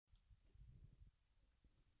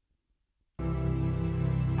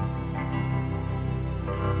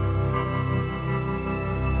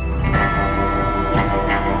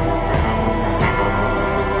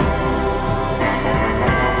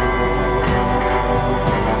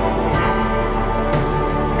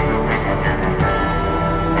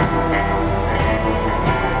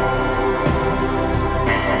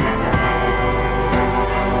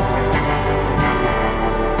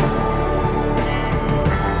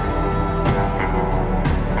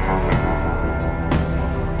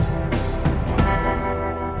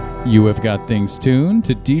You have got things tuned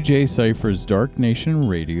to DJ Cypher's Dark Nation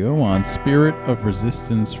Radio on Spirit of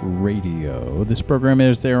Resistance Radio. This program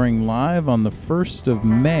is airing live on the 1st of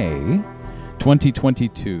May,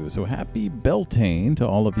 2022. So happy Beltane to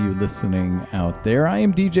all of you listening out there. I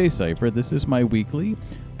am DJ Cypher. This is my weekly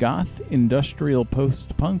goth, industrial,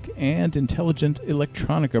 post-punk, and intelligent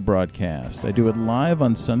electronica broadcast. I do it live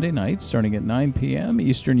on Sunday nights starting at 9 p.m.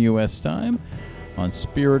 Eastern U.S. time on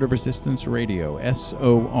Spirit of Resistance Radio,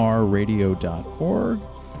 sorradio.org.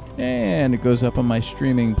 And it goes up on my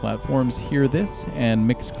streaming platforms Hear This and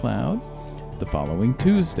Mixcloud the following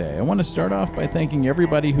Tuesday. I want to start off by thanking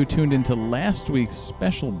everybody who tuned into last week's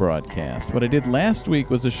special broadcast. What I did last week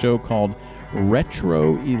was a show called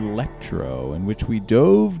Retro Electro, in which we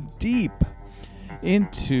dove deep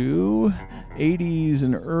into 80s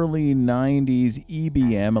and early 90s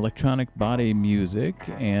EBM, electronic body music,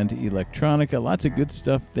 and electronica. Lots of good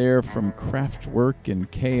stuff there, from Kraftwerk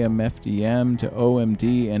and KMFDM to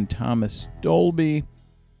OMD and Thomas Dolby.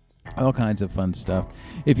 All kinds of fun stuff.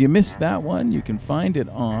 If you missed that one, you can find it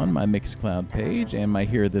on my Mixcloud page and my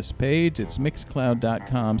Hear This page. It's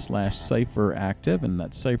mixcloud.com/cypheractive, and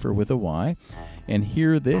that's Cypher with a Y, and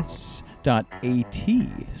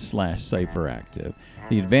hearthis.at/cypheractive.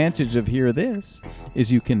 The advantage of Hear This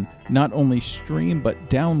is you can not only stream but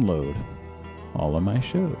download all of my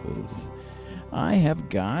shows. I have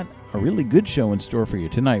got a really good show in store for you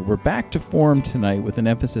tonight. We're back to form tonight with an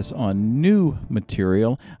emphasis on new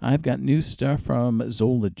material. I've got new stuff from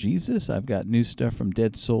Zola Jesus. I've got new stuff from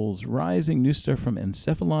Dead Souls Rising, new stuff from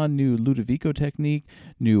Encephalon, new Ludovico Technique,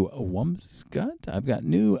 new Wumpscut. I've got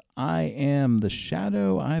new I Am the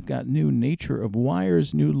Shadow. I've got new Nature of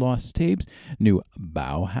Wires, new Lost Tapes, new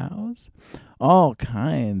Bauhaus. All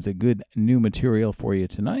kinds of good new material for you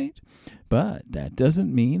tonight. But that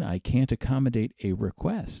doesn't mean I can't accommodate a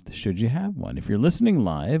request, should you have one. If you're listening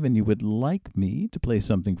live and you would like me to play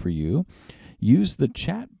something for you, use the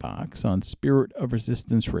chat box on Spirit of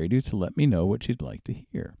Resistance Radio to let me know what you'd like to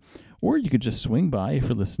hear. Or you could just swing by if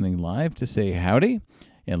you're listening live to say howdy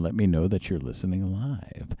and let me know that you're listening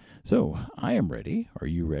live. So I am ready. Are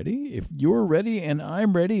you ready? If you're ready and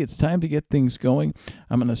I'm ready, it's time to get things going.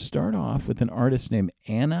 I'm going to start off with an artist named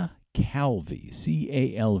Anna Calvi,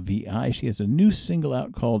 C-A-L-V-I. She has a new single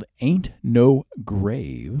out called Ain't No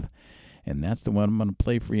Grave, and that's the one I'm going to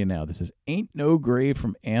play for you now. This is Ain't No Grave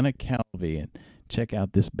from Anna Calvi, and check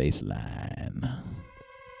out this bass line.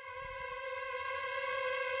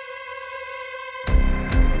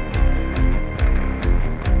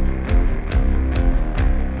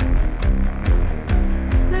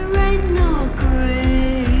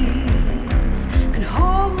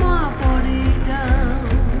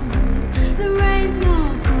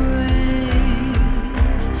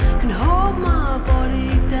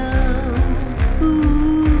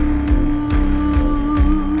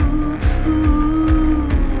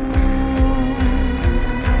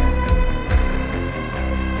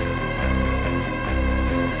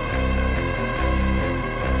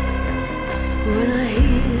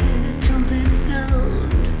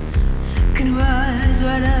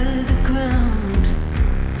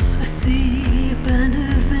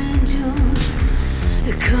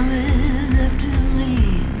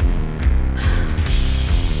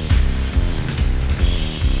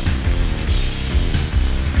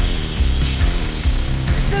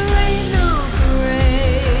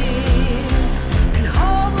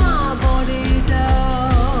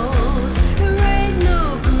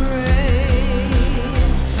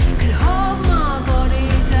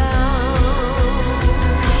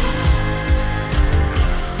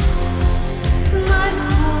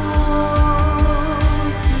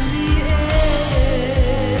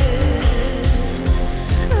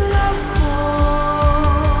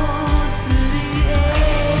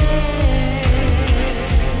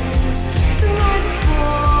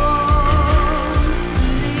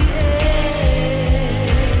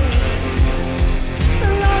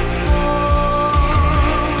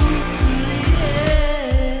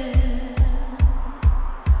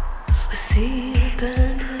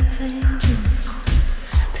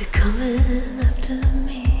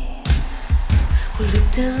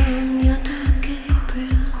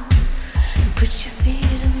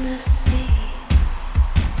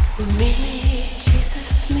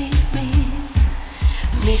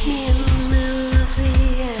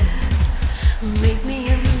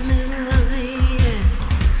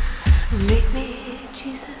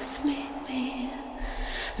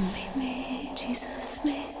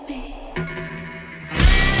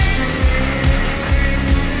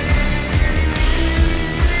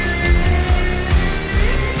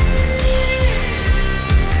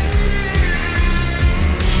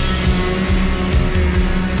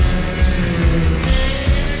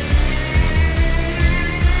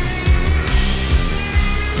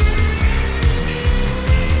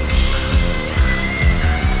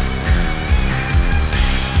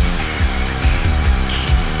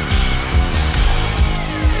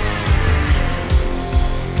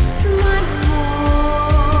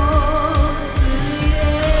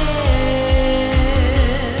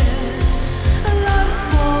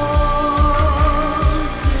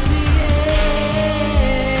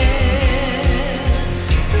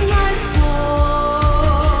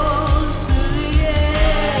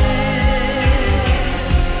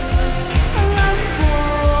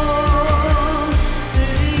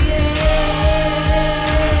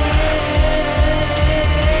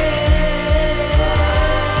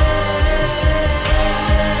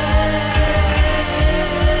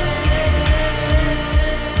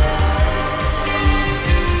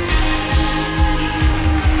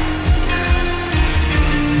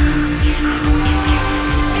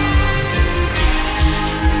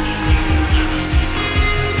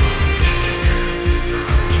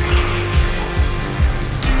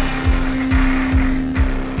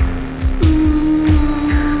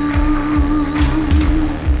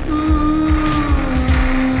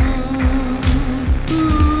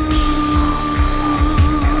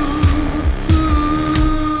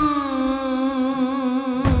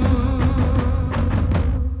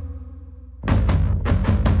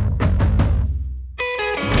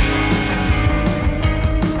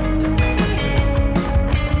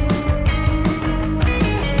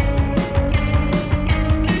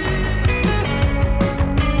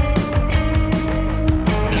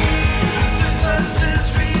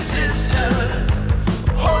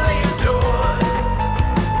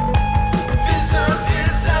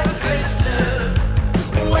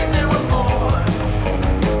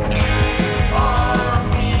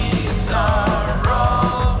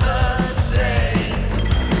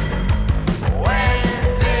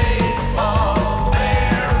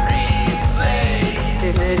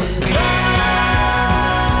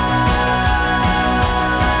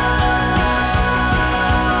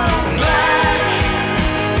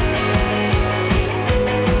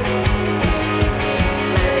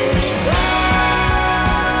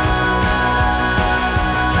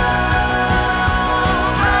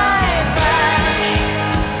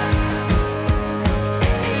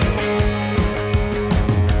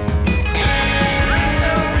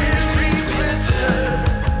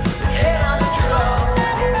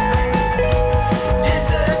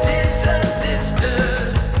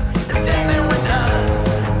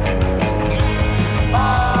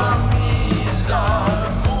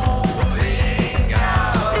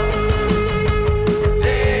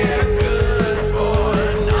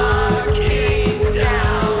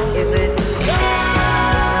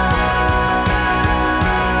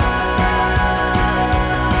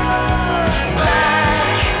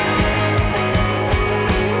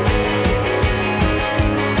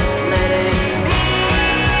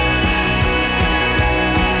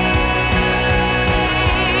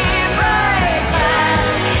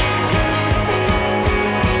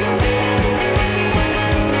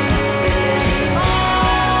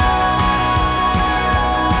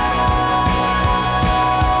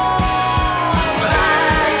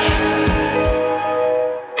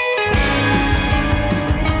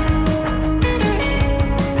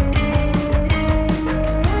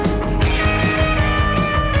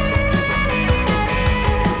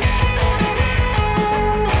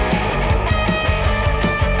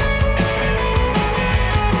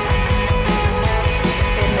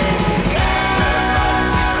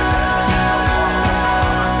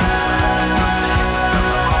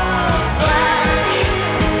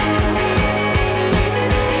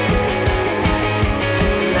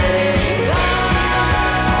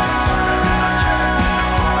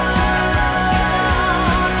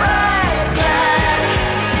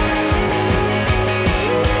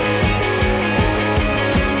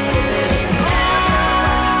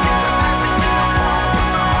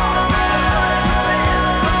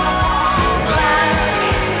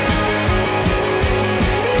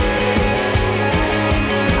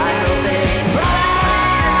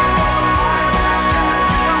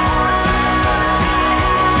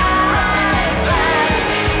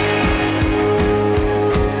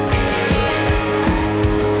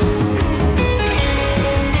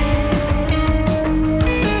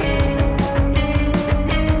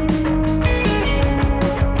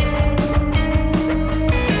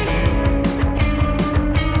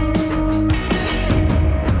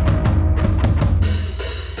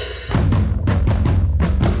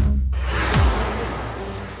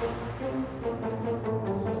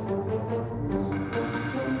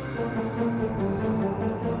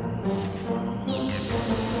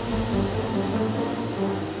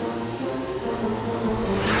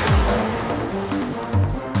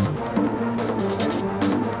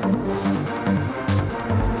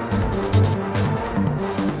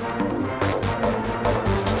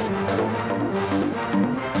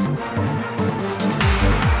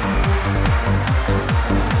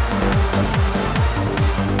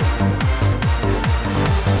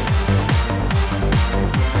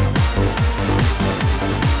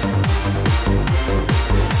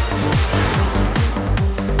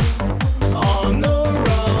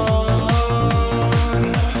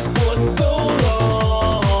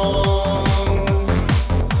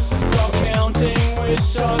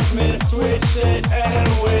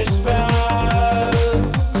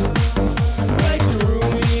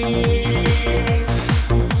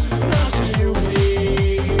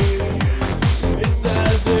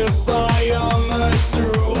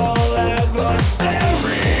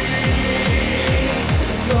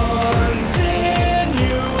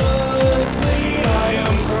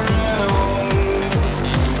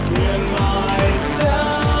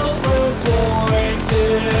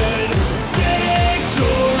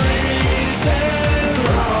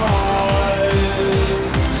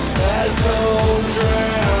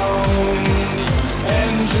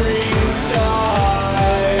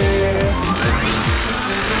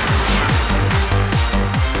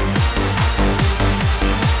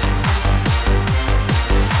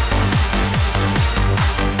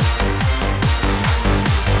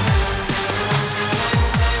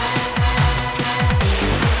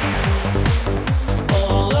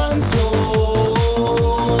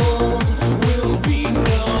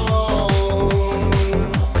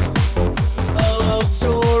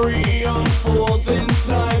 rifles in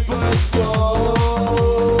sniper scope.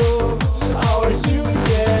 Our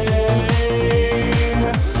today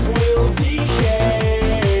will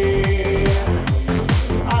decay.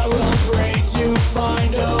 I will pray to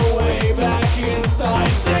find a way back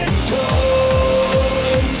inside this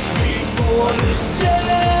code before the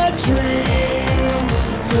shared dream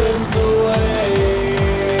slips away.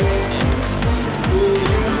 Will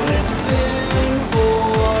you listen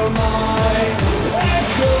for my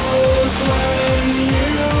echoes when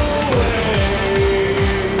you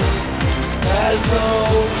wake? As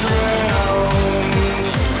hope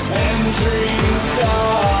drowns and dreams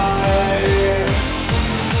die.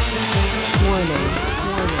 Warning.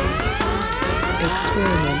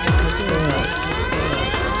 Experiment has failed.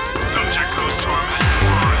 Subject co-storm has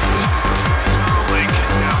been lost. His Neuralink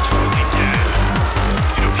is now totally dead.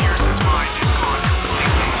 It appears his mind is gone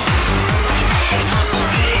completely.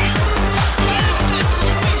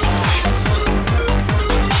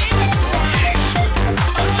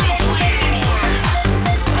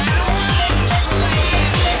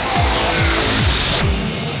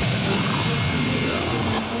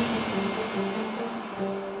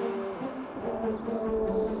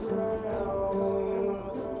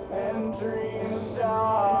 And dreams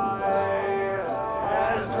die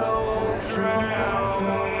as hope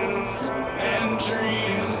drowns. And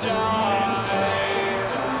dreams die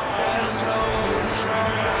as hope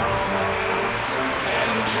drowns.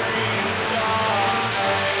 And dreams die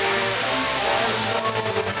as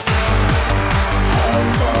hope.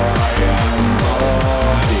 Have I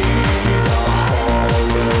embodied a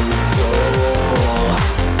hollow soul?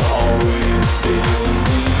 Always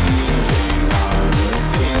believing I was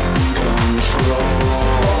in control.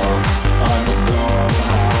 I'm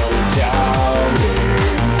somehow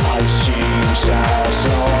doubting I've changed at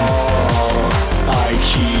all. I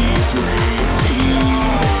keep repeating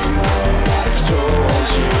what I've told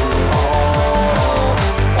you all.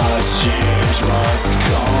 A change must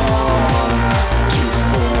come to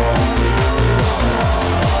form new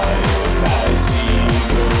life as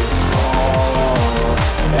egos fall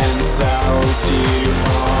and cells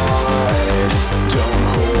divide. Don't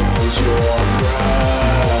hold your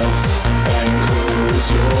breath and close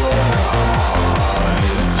your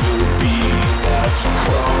eyes. You'll be left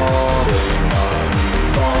crawling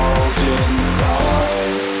unevolved inside.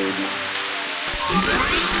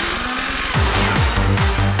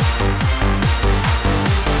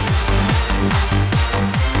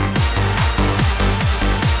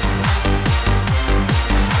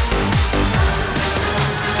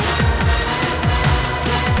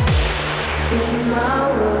 In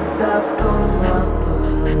my words, I found my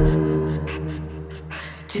word.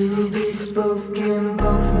 To be spoken,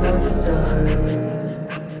 both must start.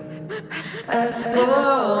 Ask for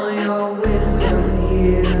all your wisdom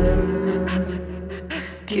here.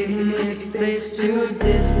 Give me space to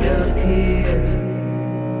disappear.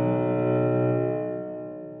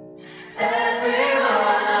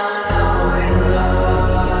 Everyone I know is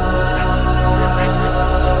lost.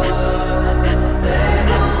 They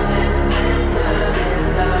don't listen to me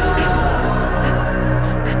die.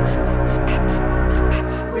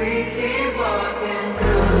 We keep walking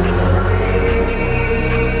through the week,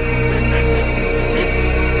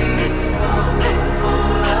 hoping for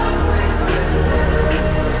a quick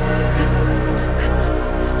release.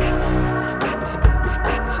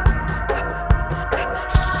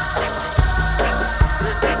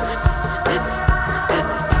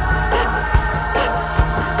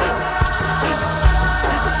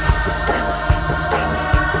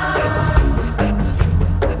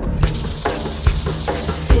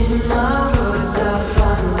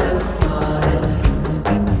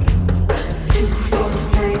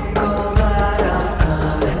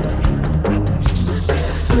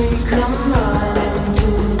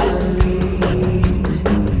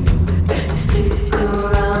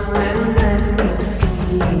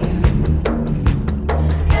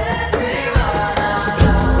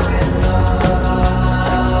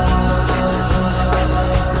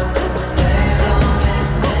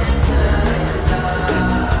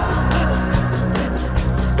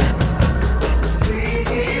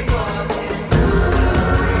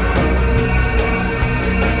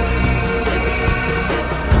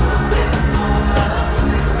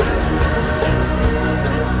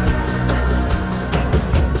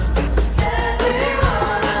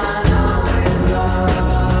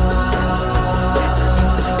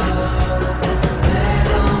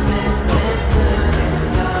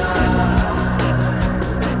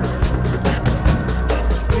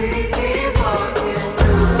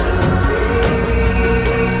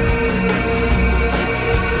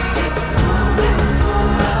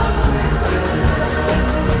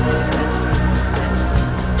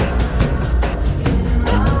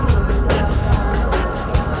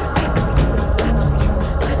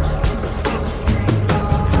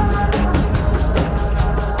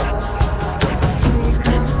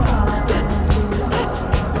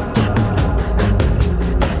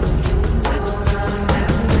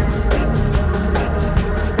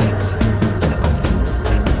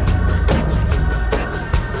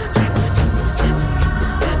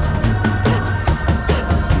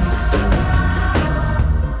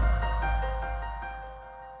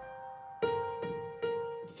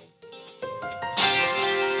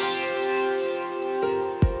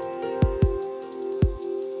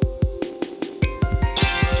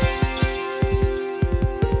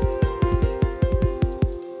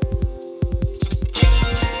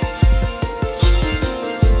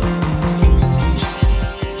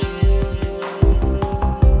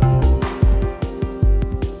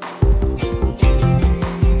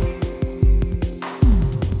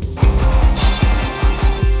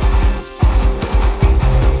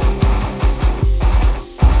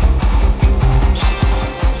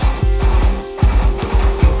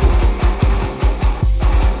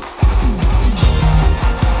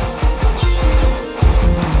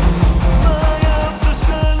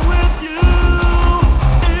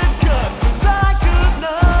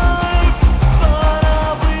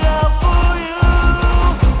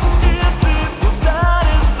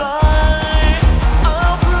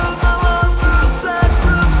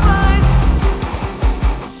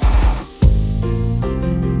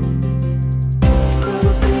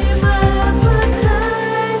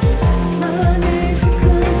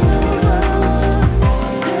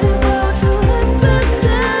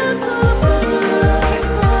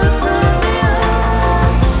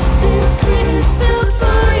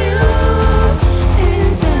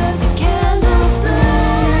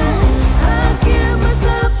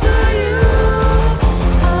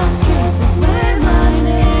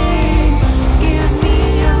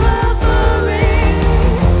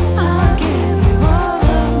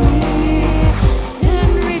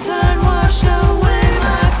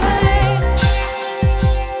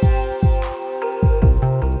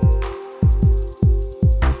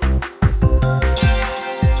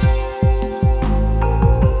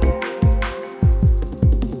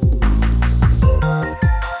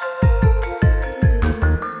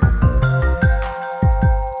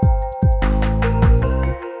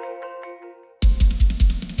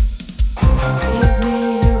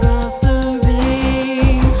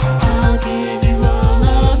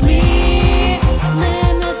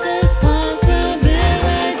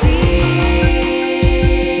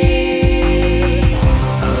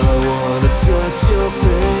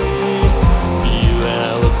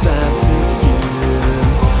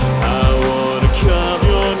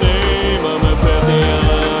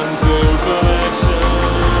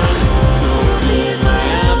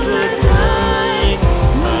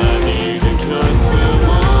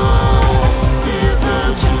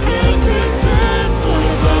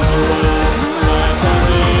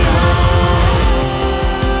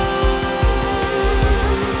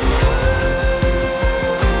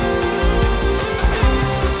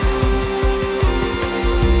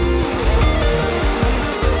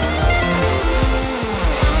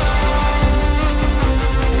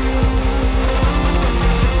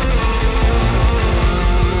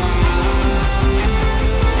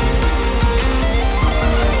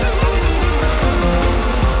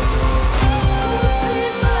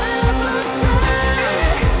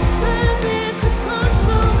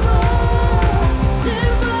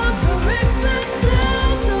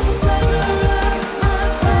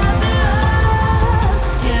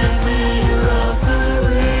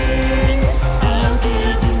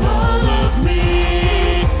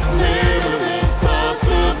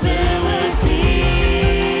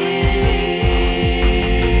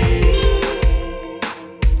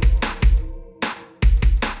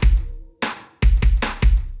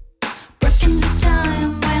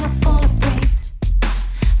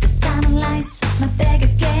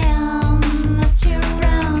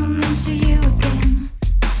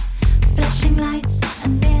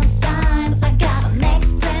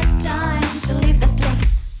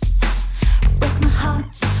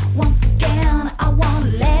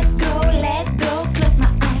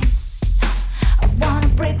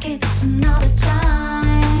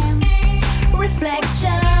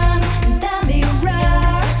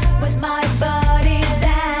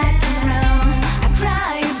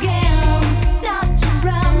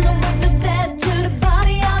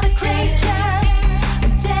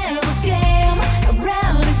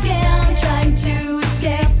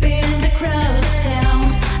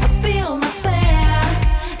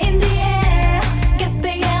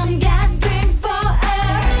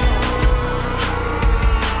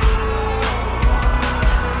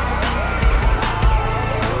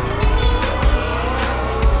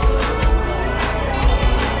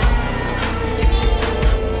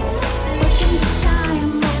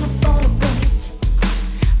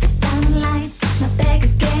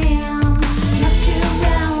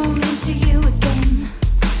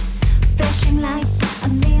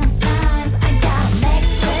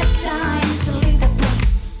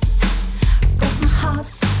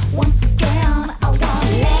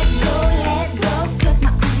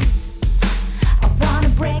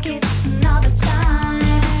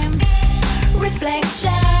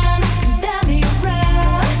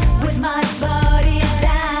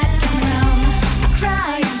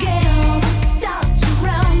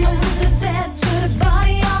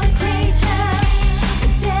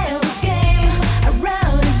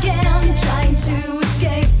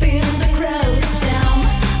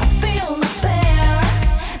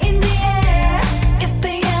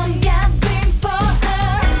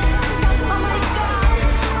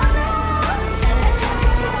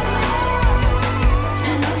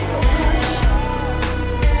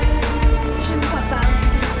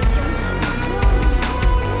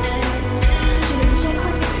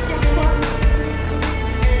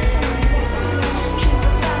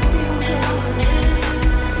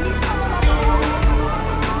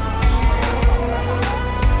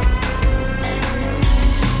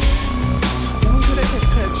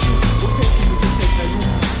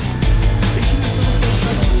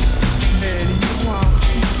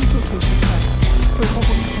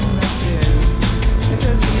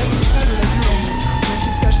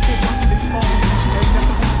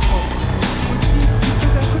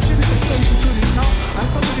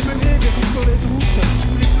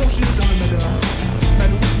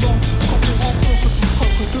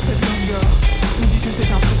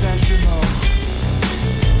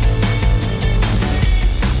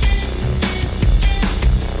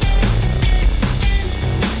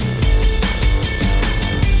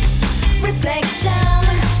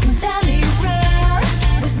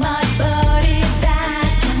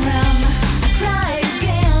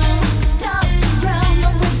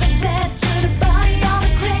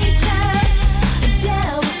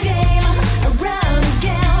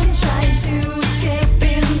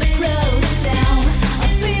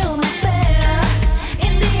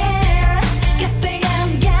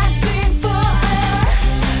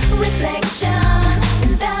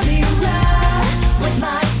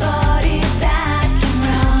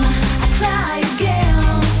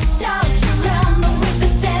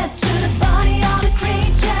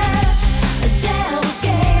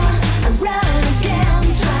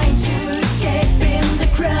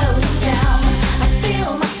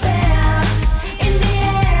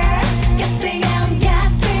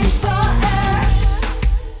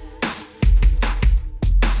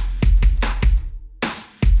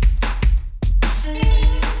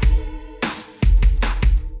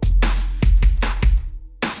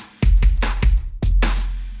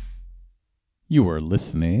 You are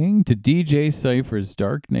listening to DJ Cypher's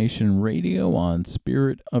Dark Nation Radio on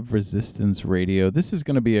Spirit of Resistance Radio. This is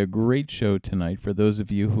going to be a great show tonight for those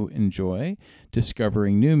of you who enjoy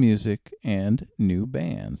discovering new music and new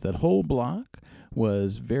bands. That whole block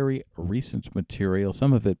was very recent material,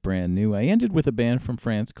 some of it brand new. I ended with a band from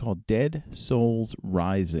France called Dead Souls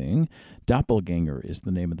Rising. Doppelganger is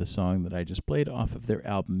the name of the song that I just played off of their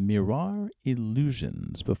album Miroir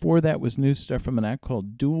Illusions. Before that was new stuff from an act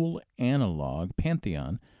called Dual Analog.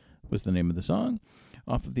 Pantheon was the name of the song,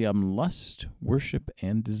 off of the album Lust, Worship,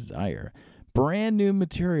 and Desire. Brand new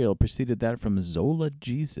material preceded that from Zola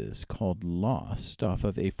Jesus called Lost, off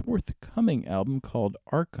of a forthcoming album called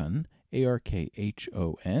Archon,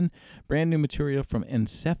 Arkhon. Brand new material from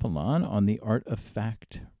Encephalon on the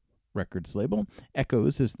Artifact Records label.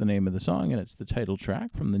 Echoes is the name of the song, and it's the title track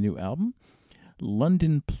from the new album.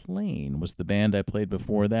 London Plain was the band I played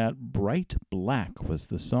before that. Bright Black was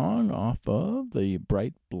the song off of the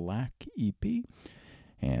Bright Black EP.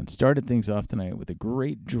 And started things off tonight with a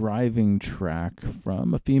great driving track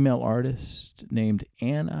from a female artist named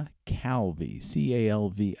Anna Calvi,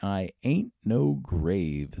 Calvi. Ain't No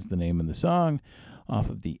Grave is the name of the song, off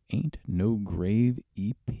of the Ain't No Grave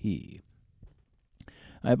EP.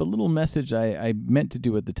 I have a little message I meant to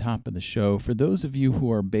do at the top of the show. For those of you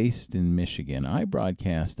who are based in Michigan, I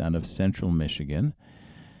broadcast out of Central Michigan,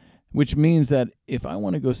 which means that if I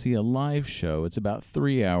want to go see a live show, it's about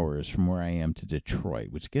 3 hours from where I am to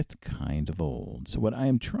Detroit, which gets kind of old. So what I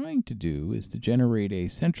am trying to do is to generate a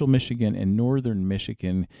Central Michigan and Northern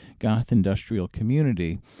Michigan goth industrial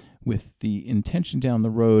community with the intention down the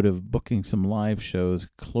road of booking some live shows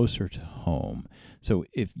closer to home. So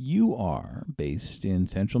if you are based in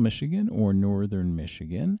Central Michigan or Northern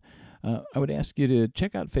Michigan, I would ask you to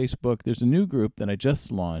check out Facebook. There's a new group that I just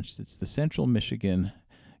launched. It's the Central Michigan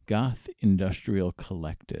Goth Industrial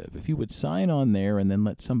Collective. If you would sign on there and then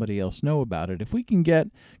let somebody else know about it, if we can get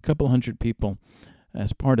a couple hundred people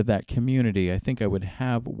as part of that community, I think I would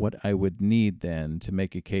have what I would need then to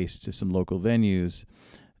make a case to some local venues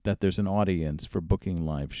that there's an audience for booking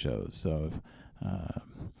live shows. So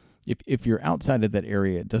if you're outside of that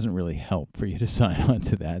area, it doesn't really help for you to sign on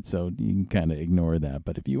to that, so you can kind of ignore that.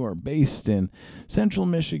 But if you are based in central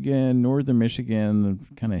Michigan, northern Michigan, the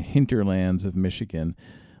kind of hinterlands of Michigan,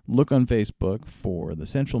 look on Facebook for the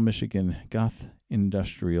Central Michigan Goth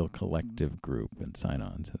Industrial Collective Group and sign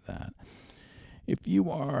on to that. If you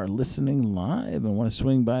are listening live and want to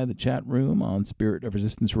swing by the chat room on Spirit of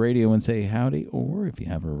Resistance Radio and say howdy, or if you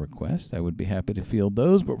have a request, I would be happy to field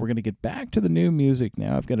those. But we're going to get back to the new music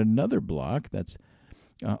now. I've got another block that's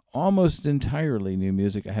almost entirely new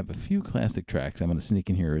music. I have a few classic tracks I'm going to sneak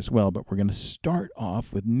in here as well, but we're going to start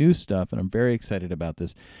off with new stuff, and I'm very excited about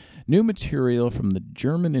this. New material from the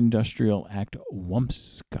German industrial act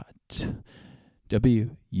Wumpscut. W-U-M-P-S-C-U-T.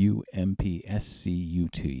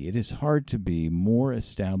 It is hard to be more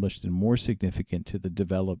established and more significant to the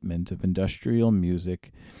development of industrial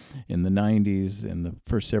music in the 90s and the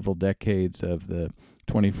first several decades of the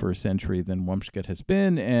 21st century than Wumpscut has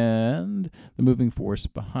been, and the moving force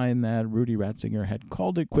behind that. Rudy Ratzinger had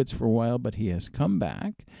called it quits for a while, but he has come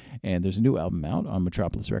back, and there's a new album out on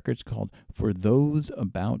Metropolis Records called For Those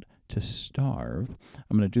About to Starve.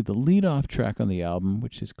 I'm going to do the lead-off track on the album,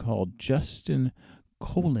 which is called Justin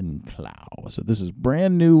Kohlenklau. So this is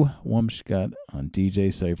brand new Wumpscut on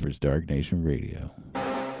DJ Cypher's Dark Nation Radio. Thank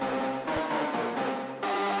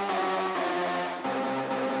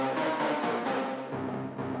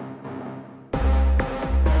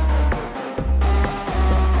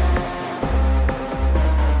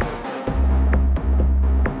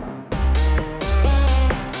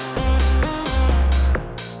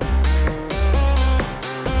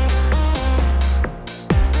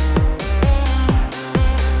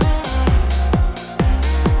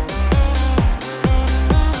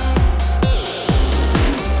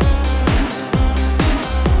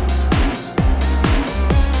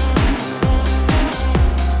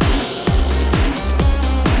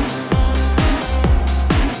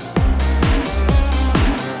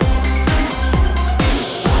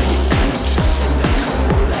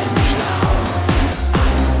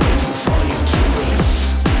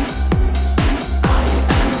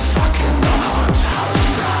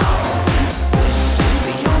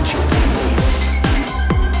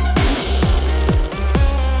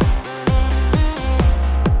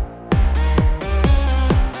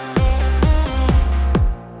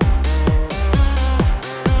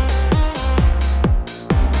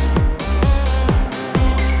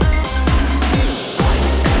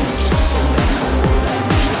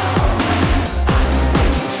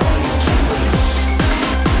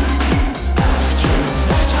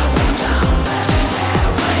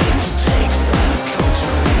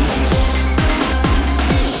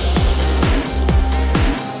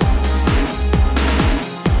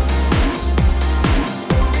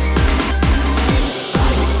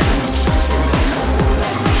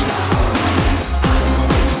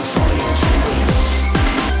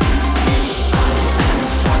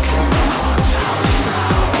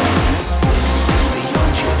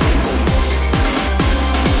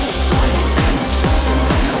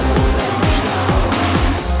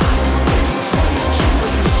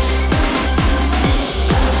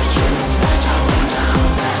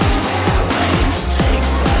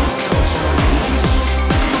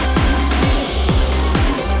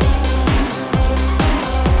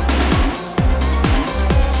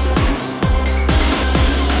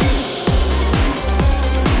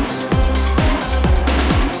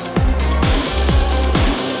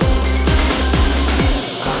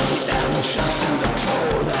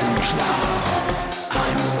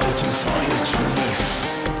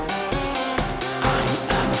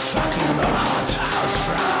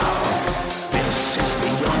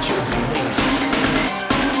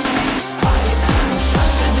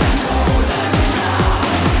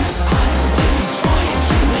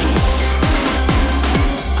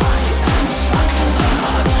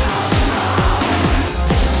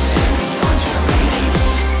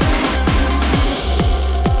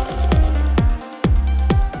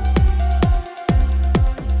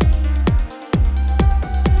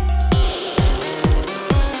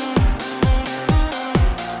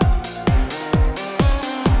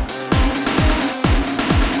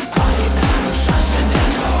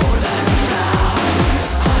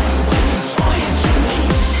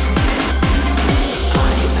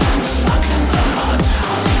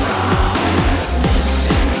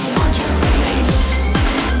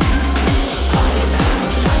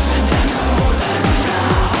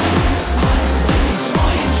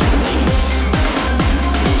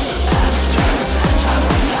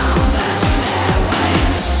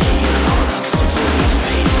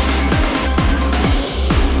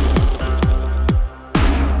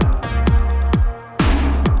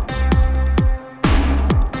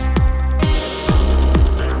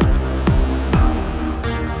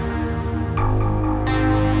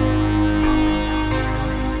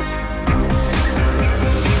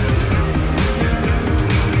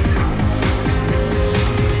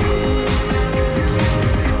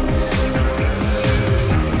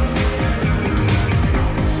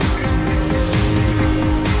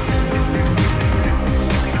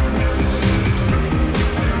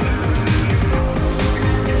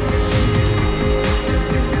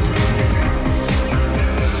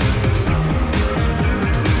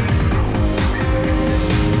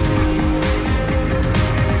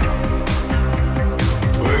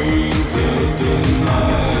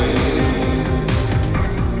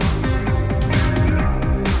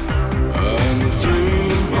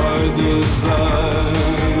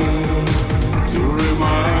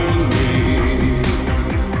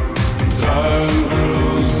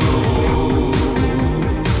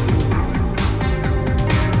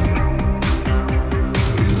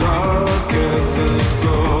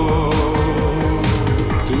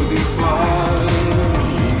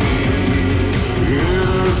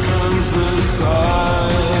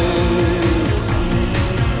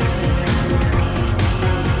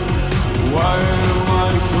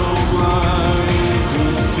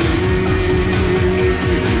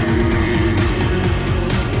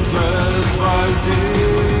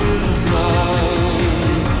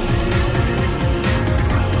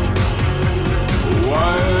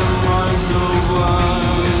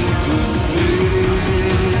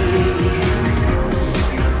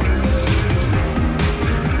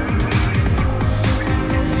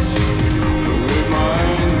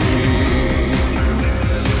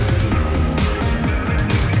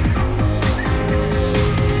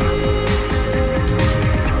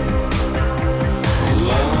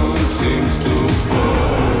seems to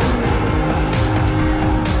burn.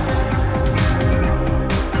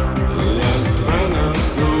 Last penance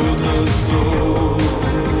to the soul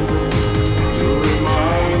to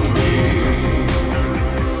remind me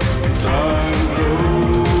time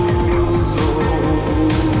grows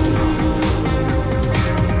old.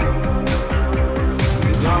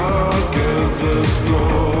 Dark as a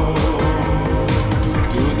storm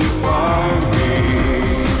to define me.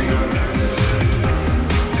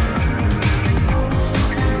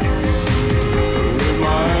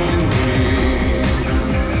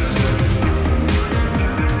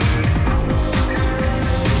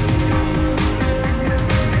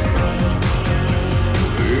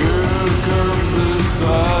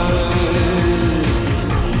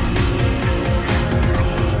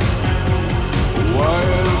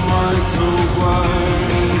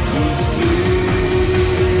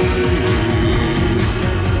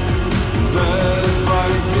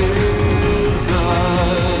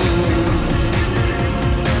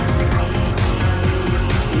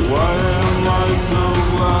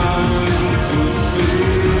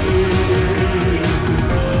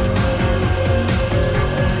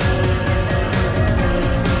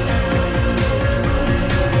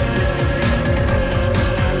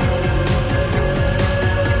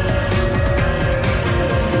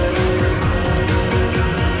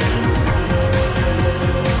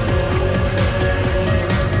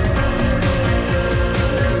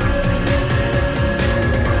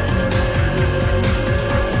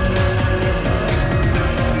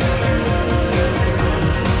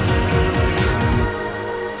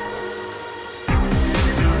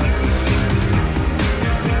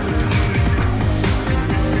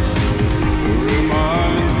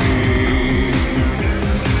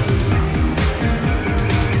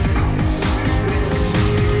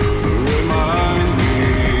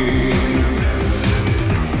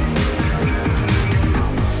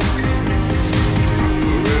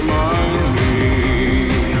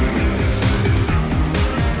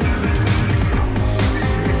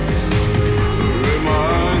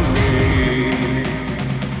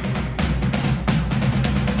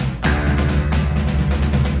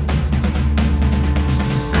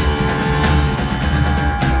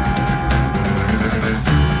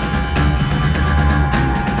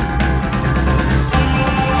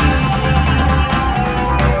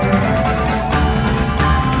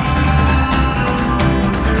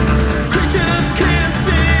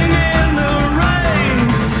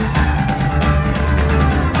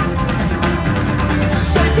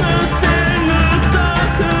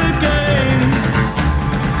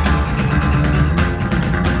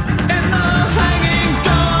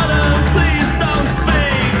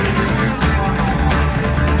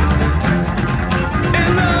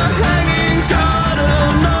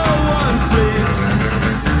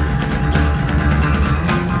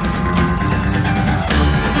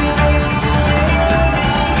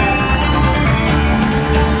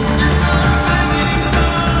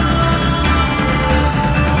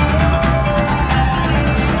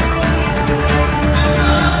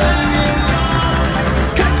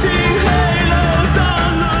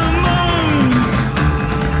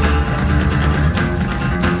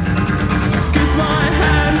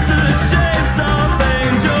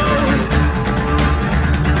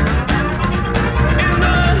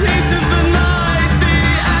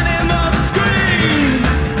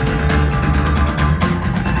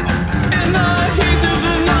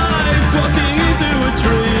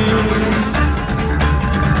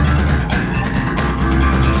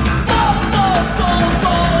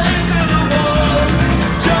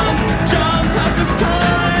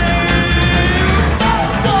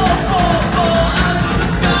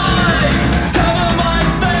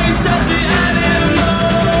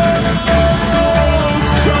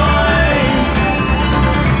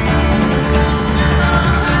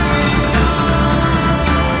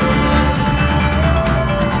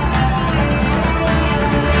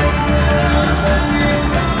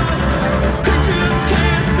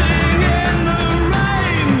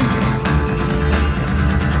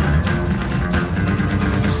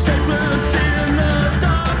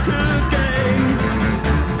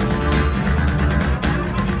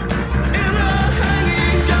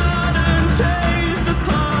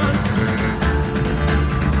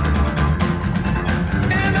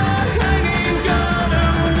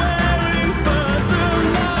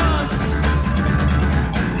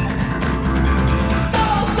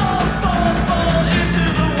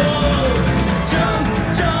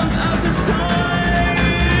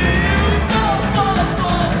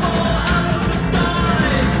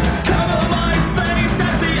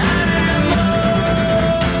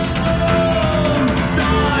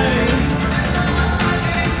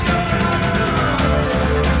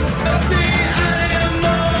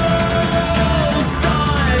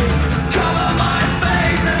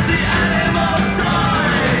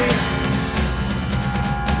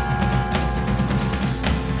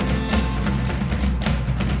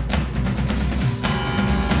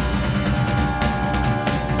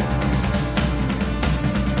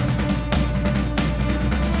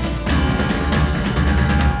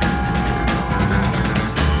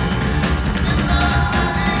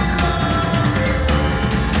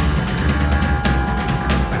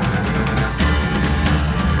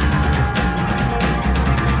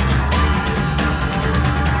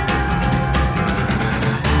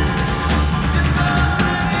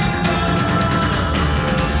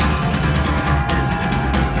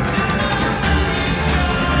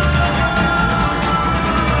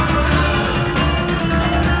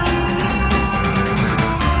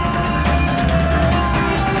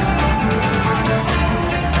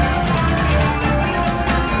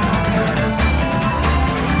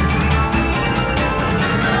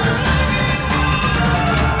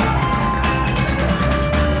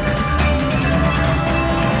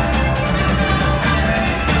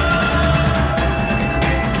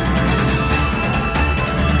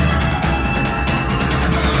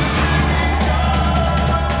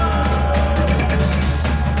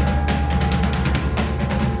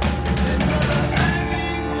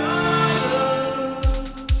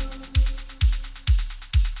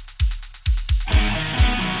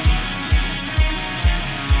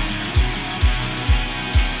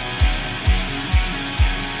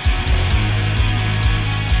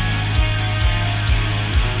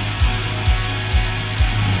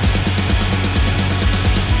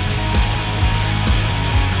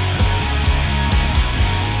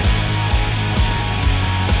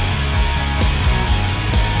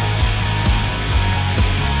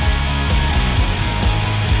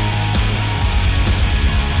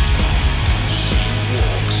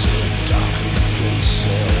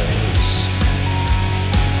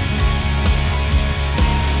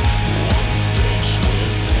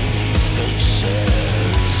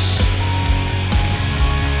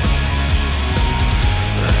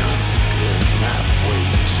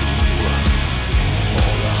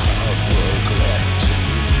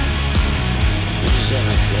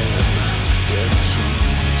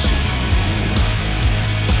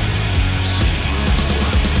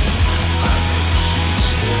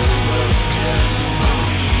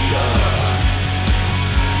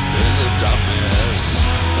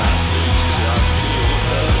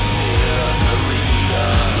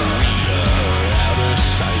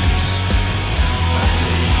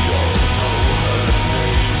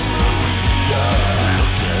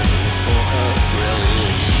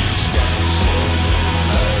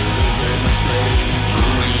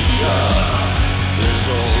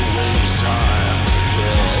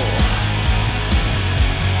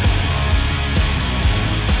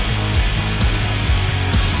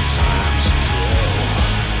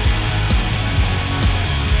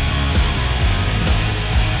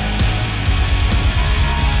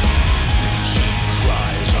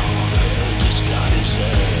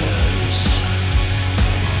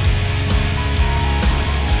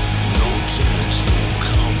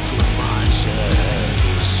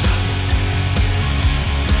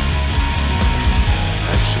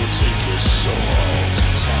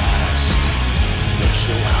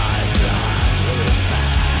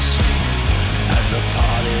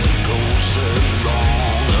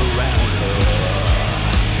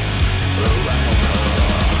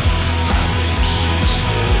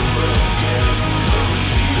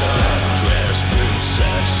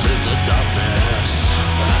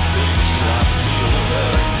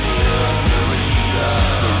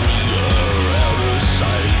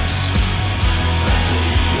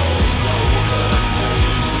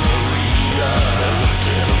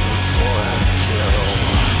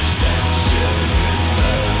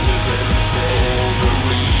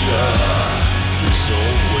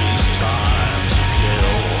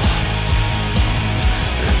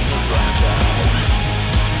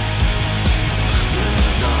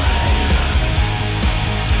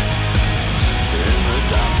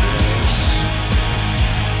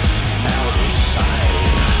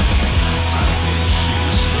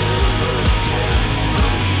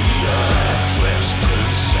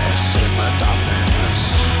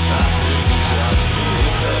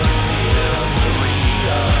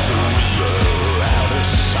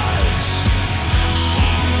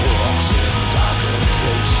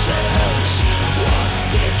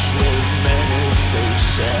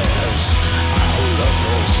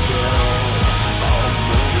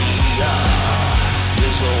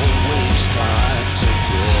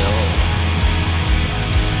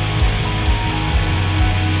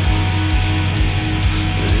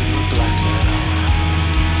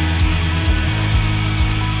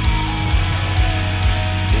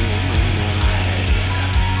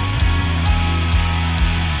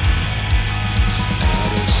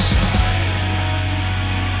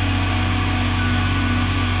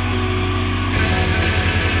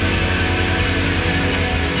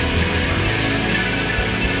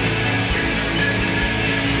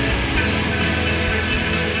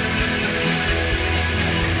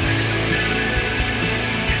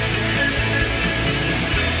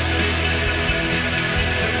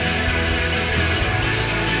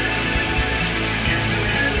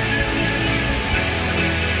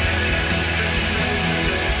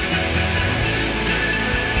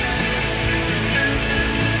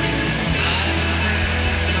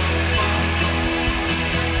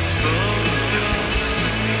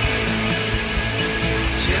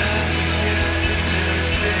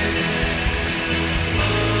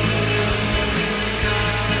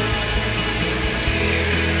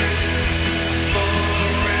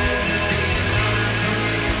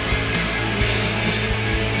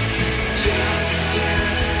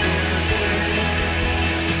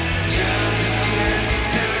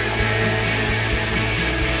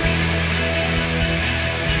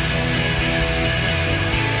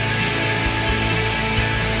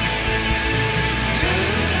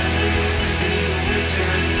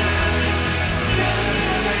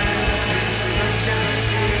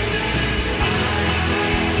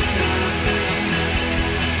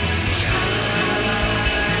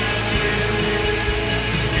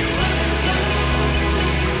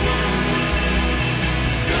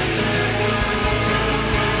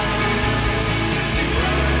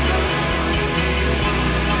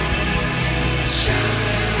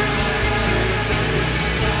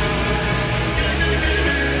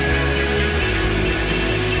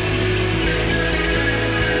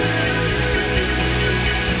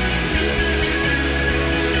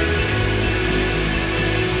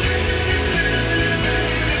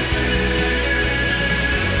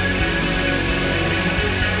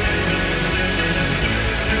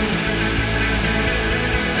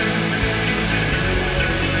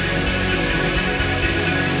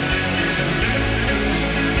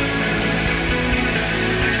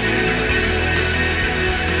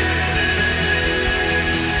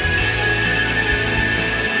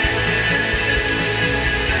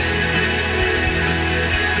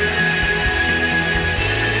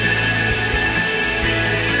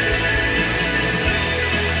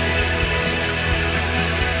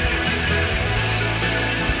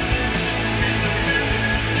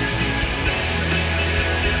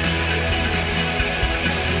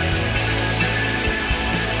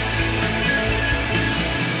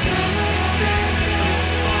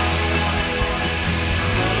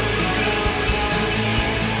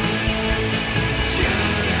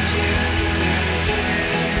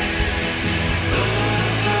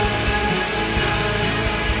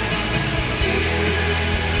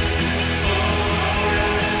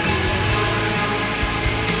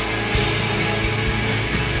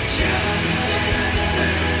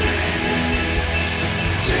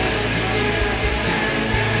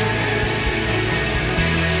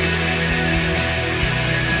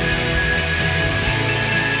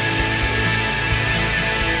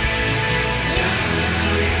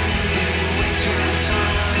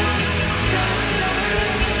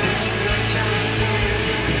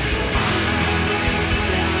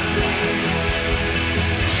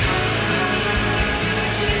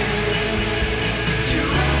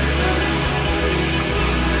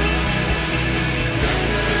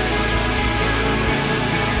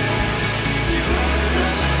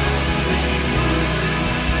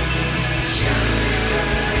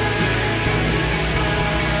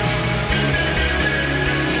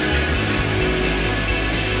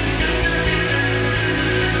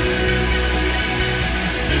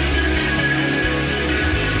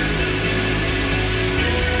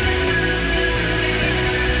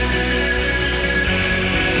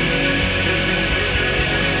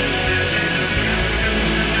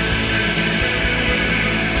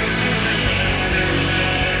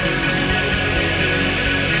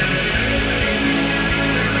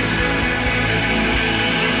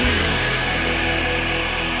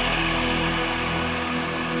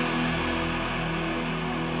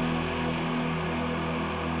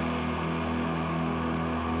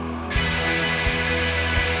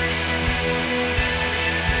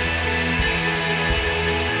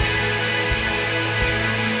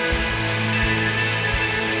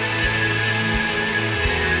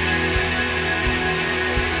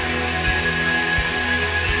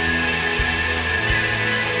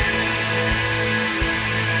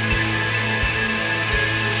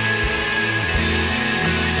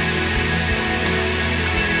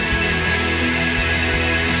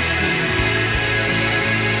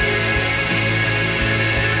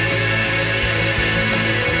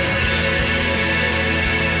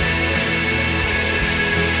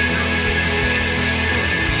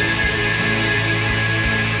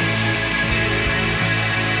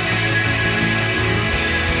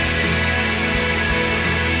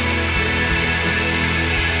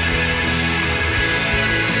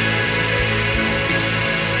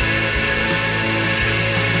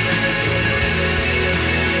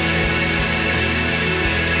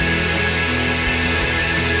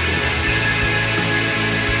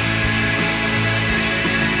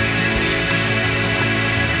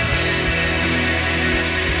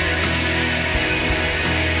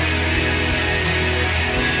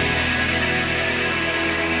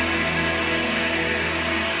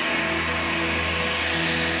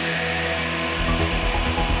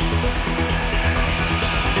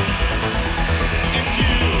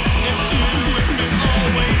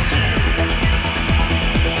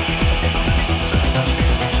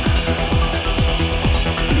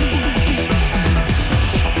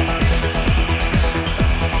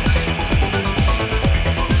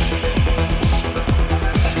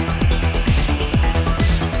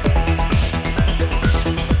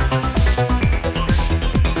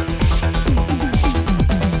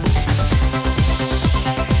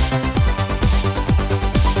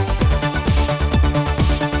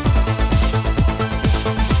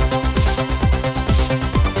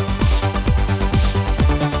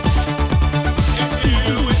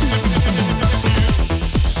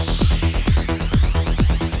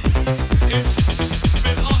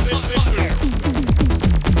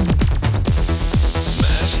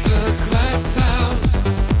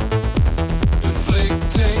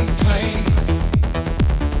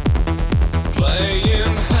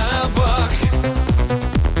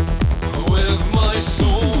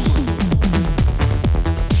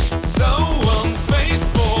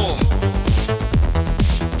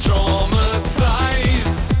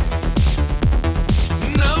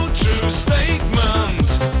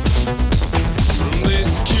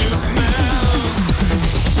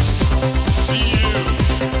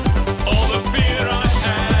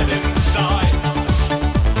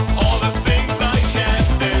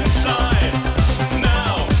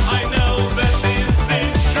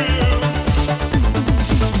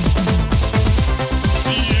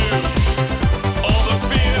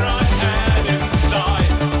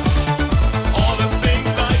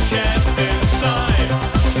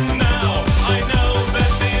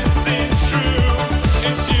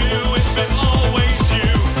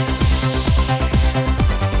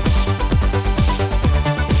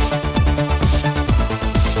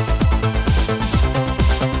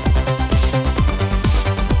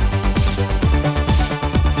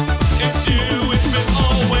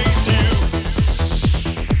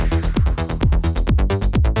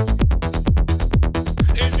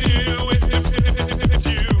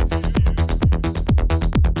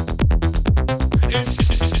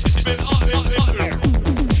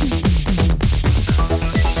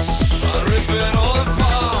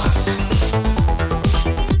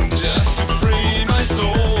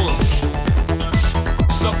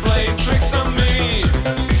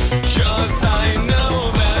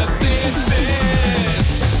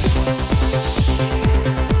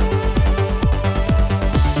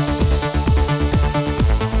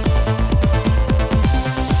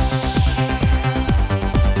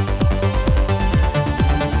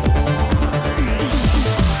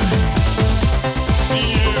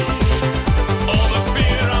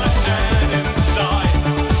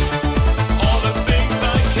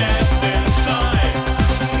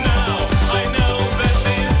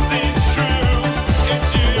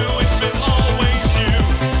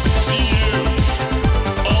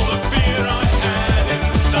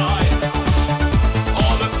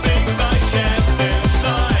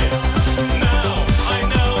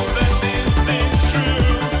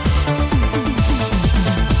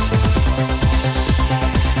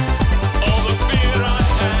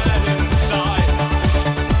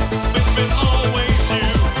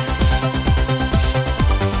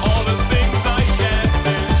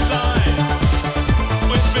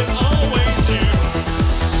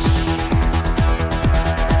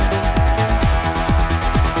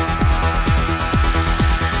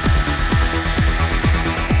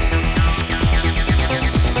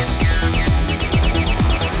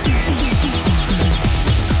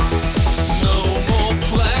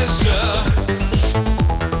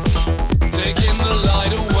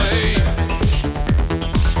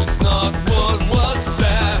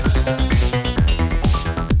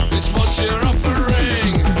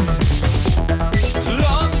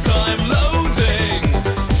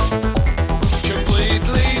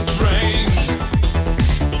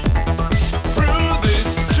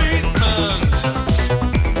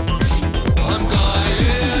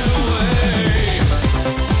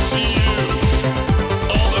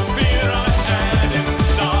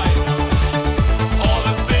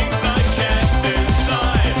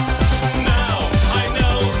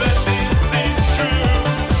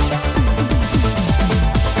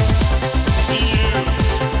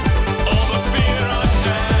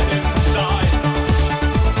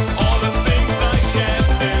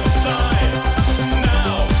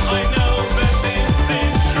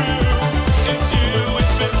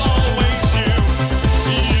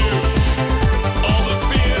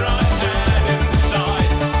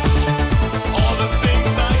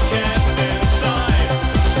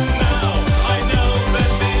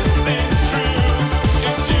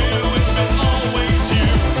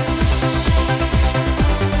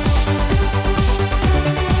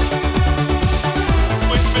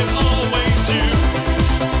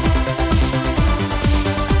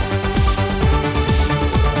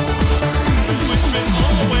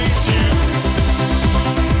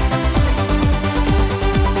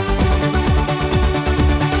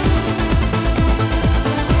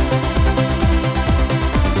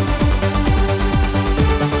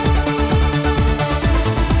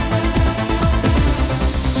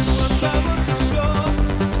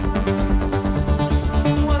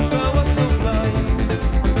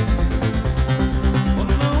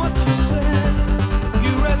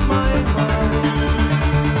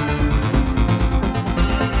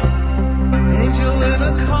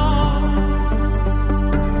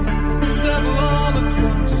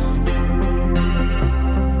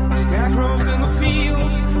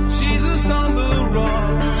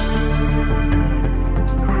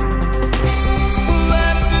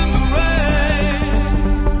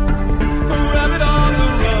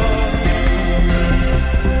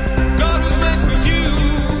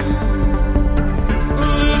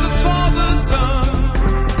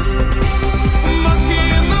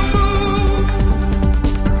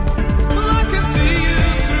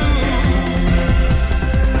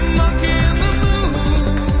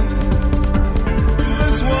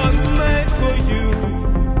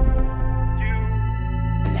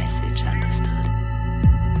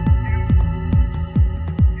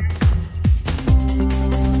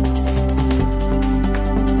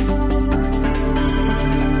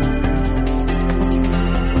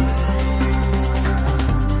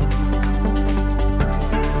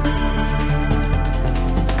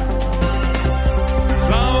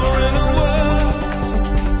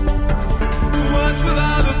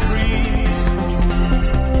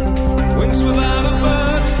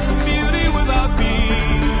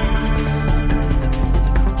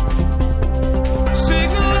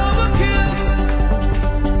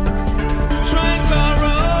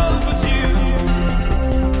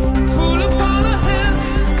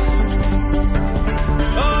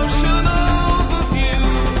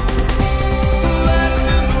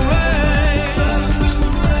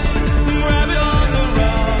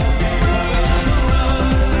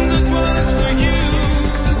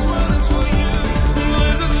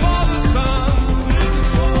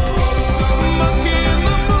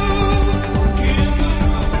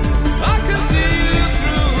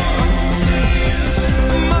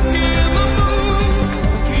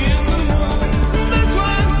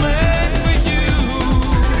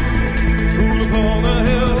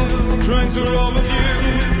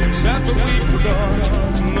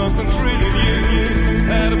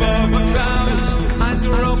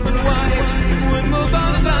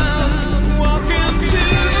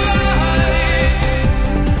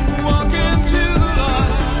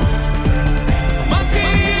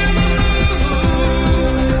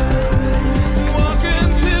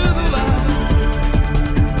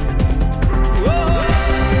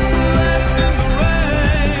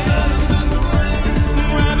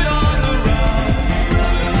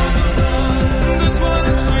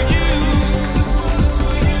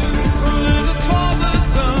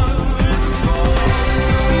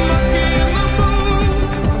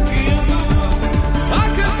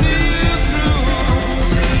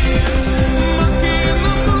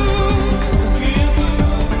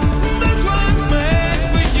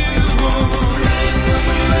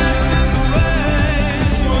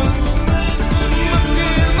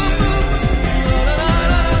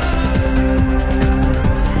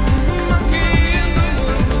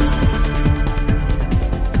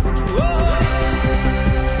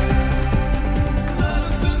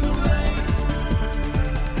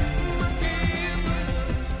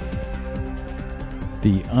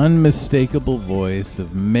 The unmistakable voice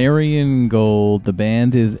of Marion Gold. The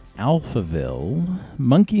band is Alphaville.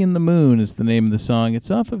 Monkey in the Moon is the name of the song. It's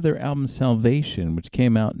off of their album Salvation, which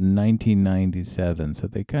came out in 1997. So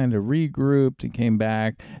they kind of regrouped and came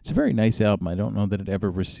back. It's a very nice album. I don't know that it ever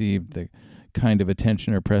received the kind of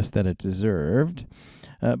attention or press that it deserved.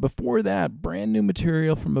 Before that, brand new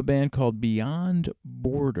material from a band called Beyond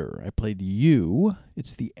Border. I played You.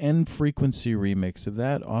 It's the N Frequency remix of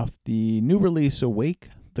that off the new release Awake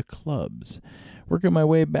the Clubs. Working my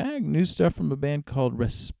way back, new stuff from a band called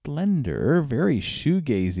Resplendor. Very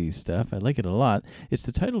shoegazy stuff. I like it a lot. It's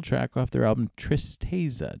the title track off their album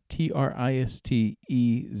Tristeza, Tristeza.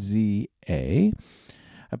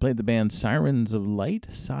 I played the band Sirens of Light.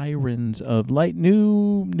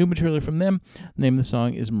 New material from them. The name of the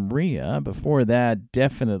song is Maria. Before that,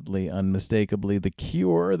 definitely, unmistakably, The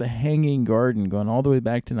Cure, The Hanging Garden, going all the way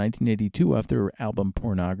back to 1982 off their album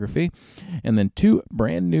Pornography. And then two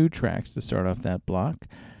brand new tracks to start off that block.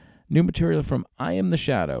 New material from I Am the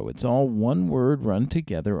Shadow. It's all one word run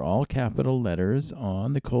together, all capital letters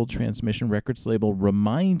on the Cold Transmission Records label.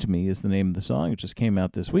 Remind Me is the name of the song. It just came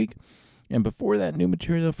out this week. And before that, new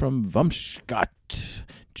material from Vumschgott,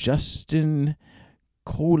 Justin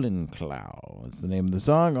Kohlenklau is the name of the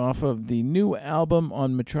song off of the new album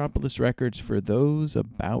on Metropolis Records, For Those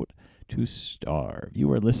About to Starve. You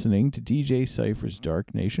are listening to DJ Cypher's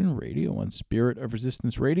Dark Nation Radio on Spirit of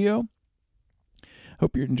Resistance Radio.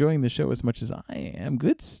 Hope you're enjoying the show as much as I am.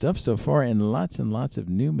 Good stuff so far and lots of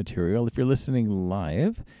new material. If you're listening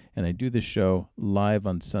live, and I do this show live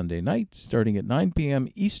on Sunday night, starting at 9 p.m.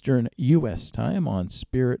 Eastern U.S. time on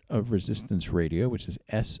Spirit of Resistance Radio, which is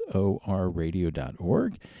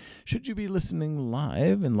sorradio.org. Should you be listening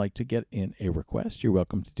live and like to get in a request, you're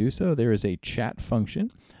welcome to do so. There is a chat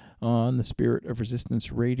function on the Spirit of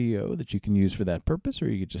Resistance Radio that you can use for that purpose, or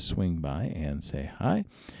you could just swing by and say hi.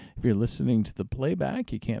 If you're listening to the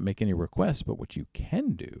playback, you can't make any requests, but what you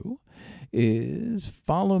can do is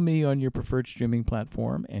follow me on your preferred streaming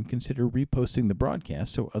platform and consider reposting the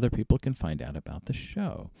broadcast so other people can find out about the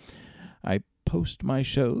show. I post my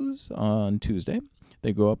shows on Tuesday.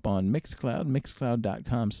 They go up on Mixcloud,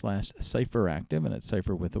 mixcloud.com/cypheractive, and it's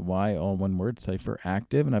Cypher with a Y, all one word,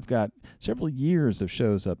 Cypheractive. And I've got several years of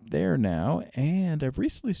shows up there now, and I've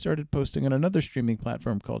recently started posting on another streaming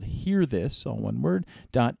platform called Hear This, all one word,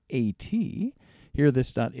 .at,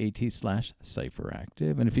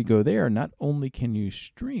 hearthis.at/cypheractive. And if you go there, not only can you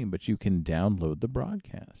stream, but you can download the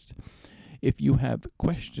broadcast. If you have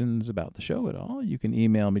questions about the show at all, you can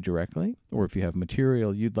email me directly, or if you have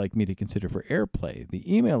material you'd like me to consider for airplay,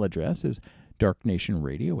 the email address is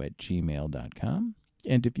darknationradio@gmail.com.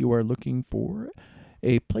 And if you are looking for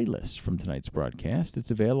a playlist from tonight's broadcast, it's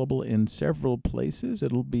available in several places.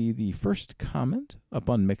 It'll be the first comment up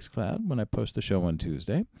on Mixcloud when I post the show on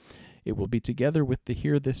Tuesday. It will be together with the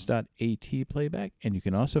hearthis.at playback, and you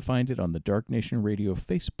can also find it on the Dark Nation Radio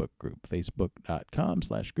Facebook group,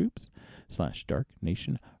 facebook.com/groups/Dark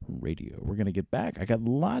Nation Radio. We're going to get back. I got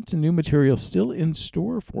lots of new material still in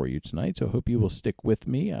store for you tonight, so I hope you will stick with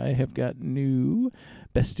me. I have got new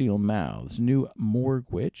Bestial Mouths, new Morgue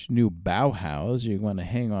Witch, new Bauhaus. You want to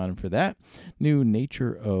hang on for that. New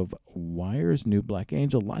Nature of Wires, new Black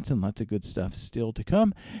Angel, lots and lots of good stuff still to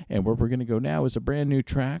come. And where we're going to go now is a brand new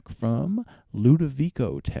track from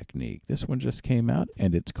Ludovico Technique. This one just came out,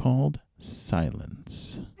 and it's called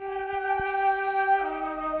Silence.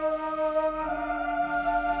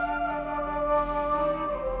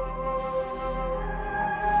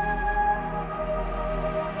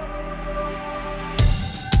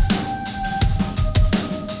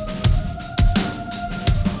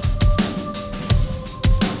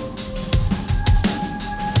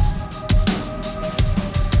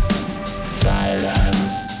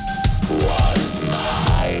 Was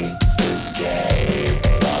my escape,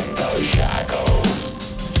 but those shackles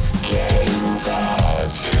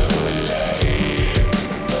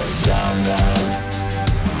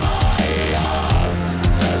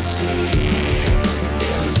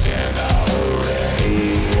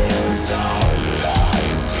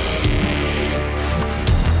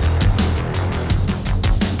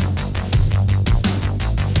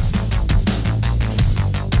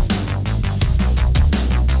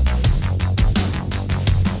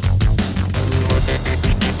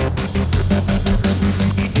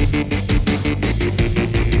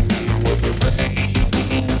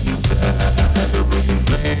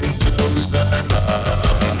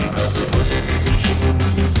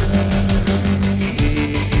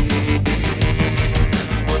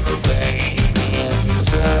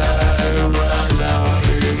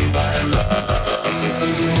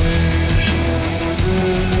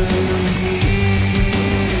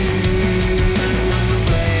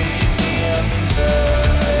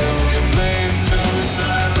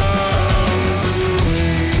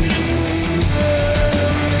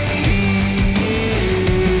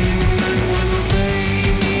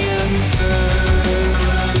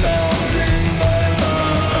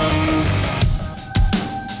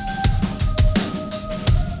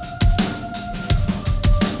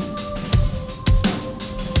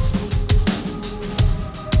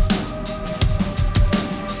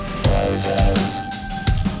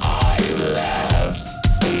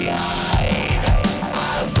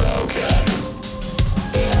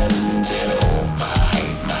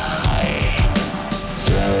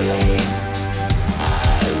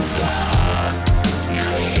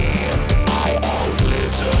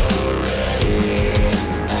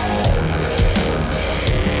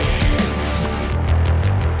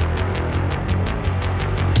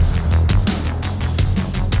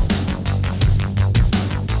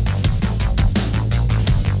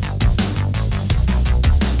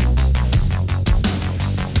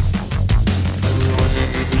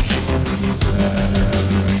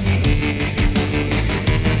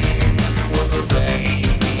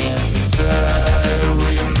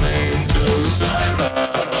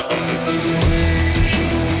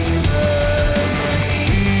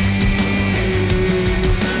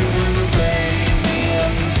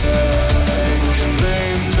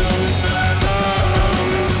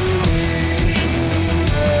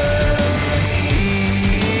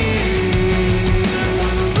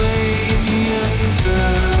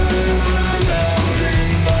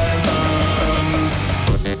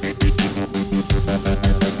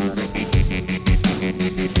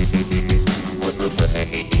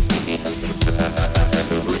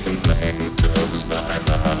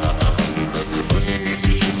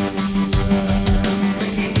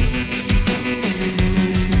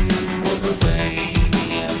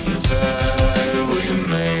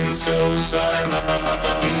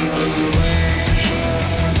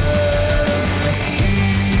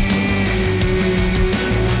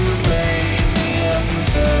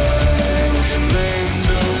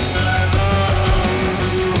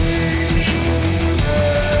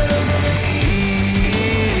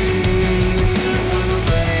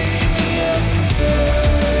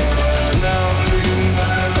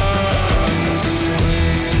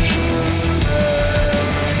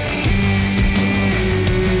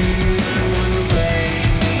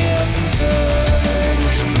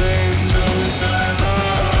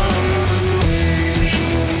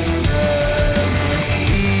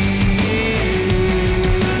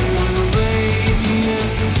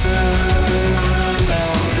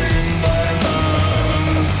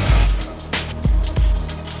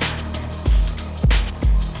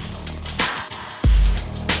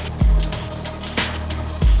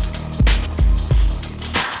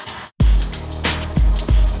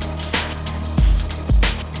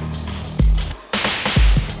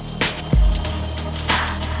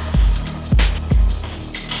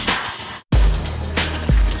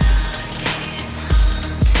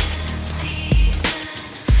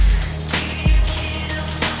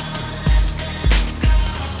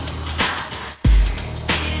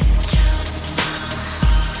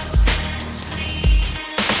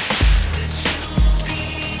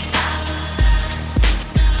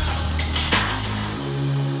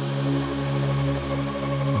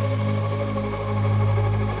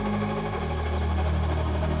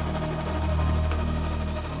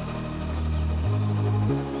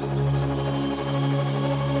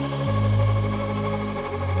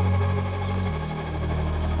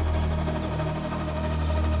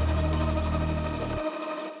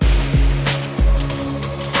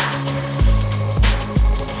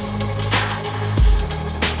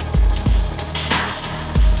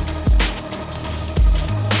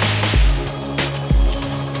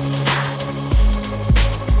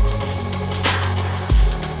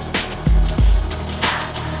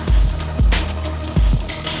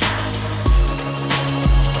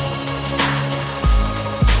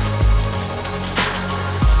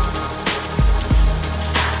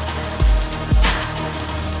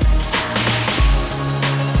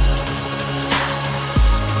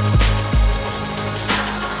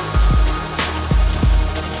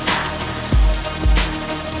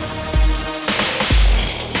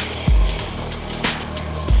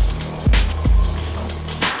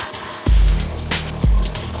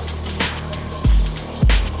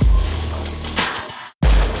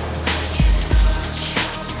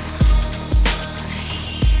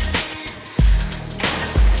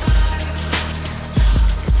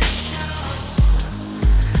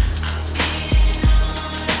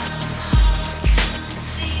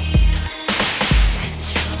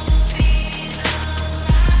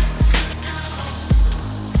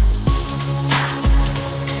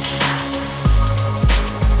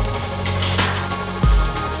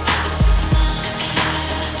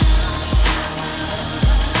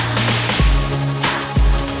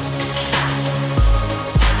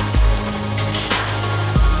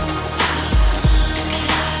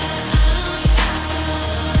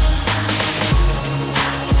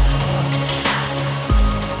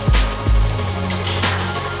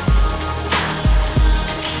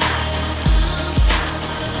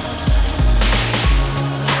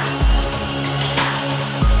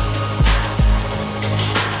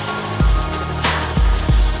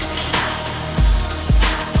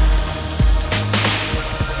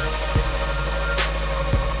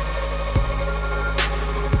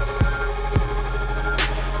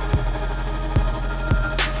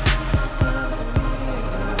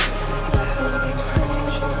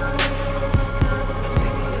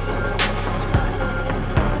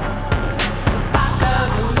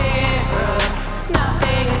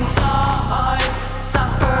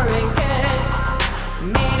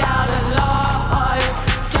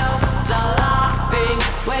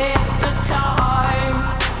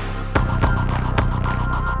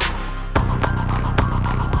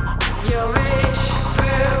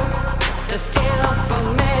to steal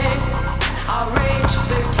from me. I'll reach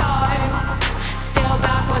through time, steal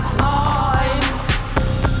back what's mine.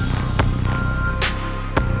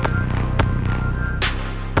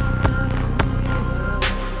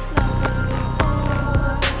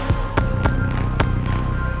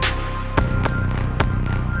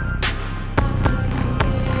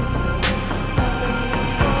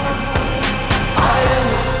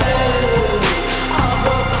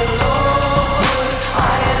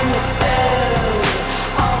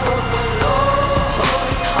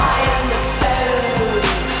 I am the spell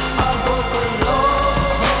of Vocaloid.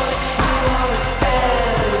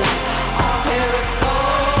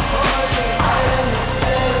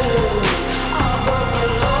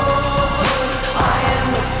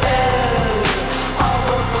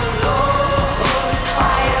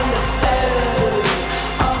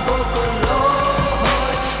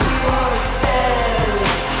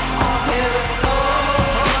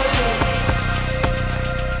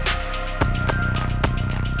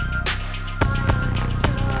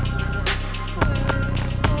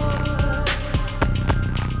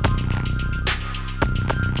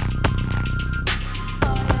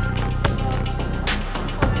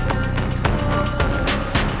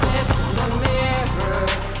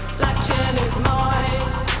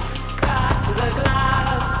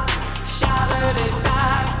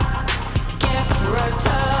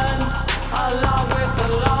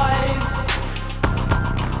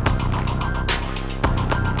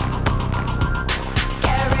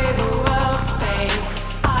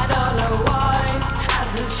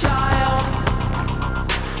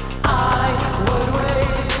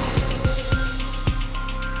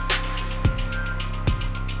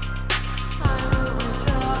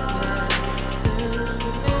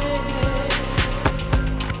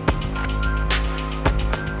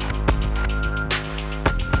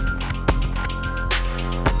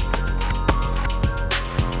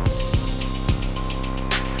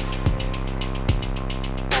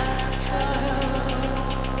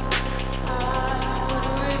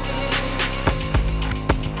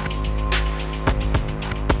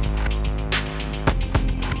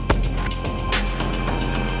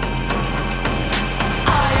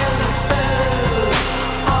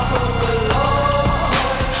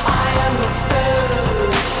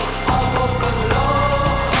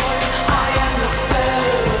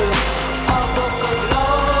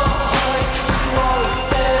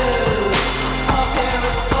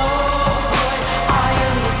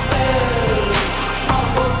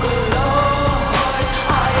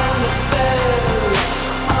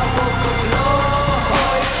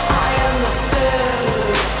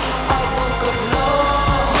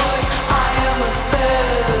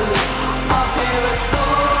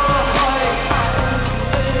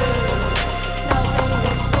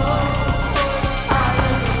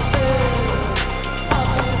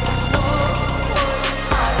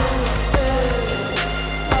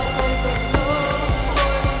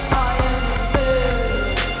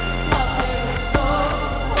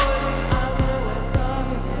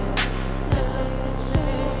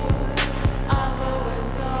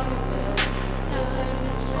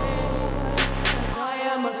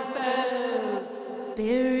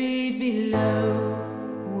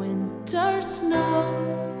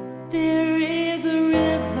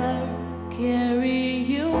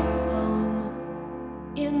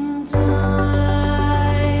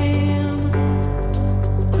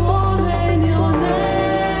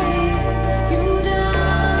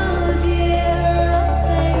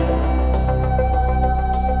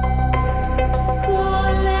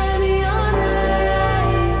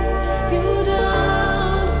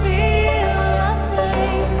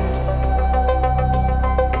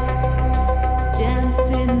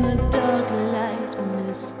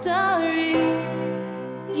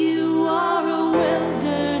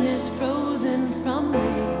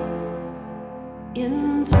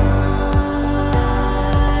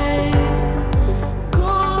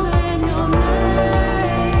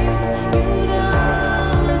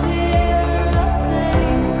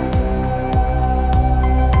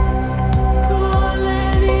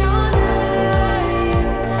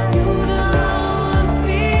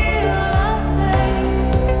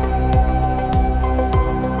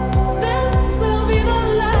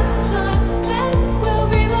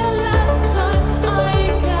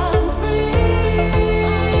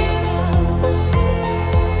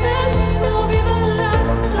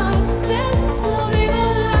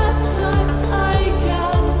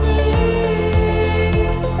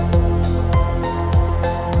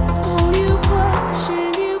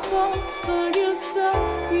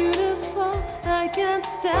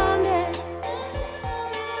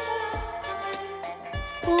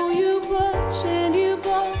 switch and you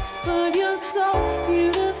bolt, but you're so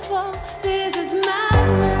beautiful. This is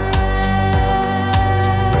madness.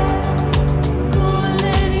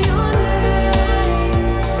 Calling your name,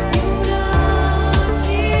 you don't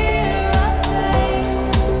hear a thing.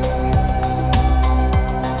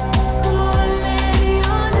 Calling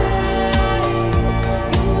your name,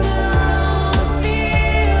 you don't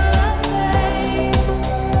feel a thing.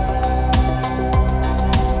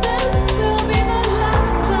 This will be the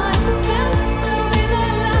last time. This will be the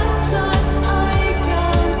last time I got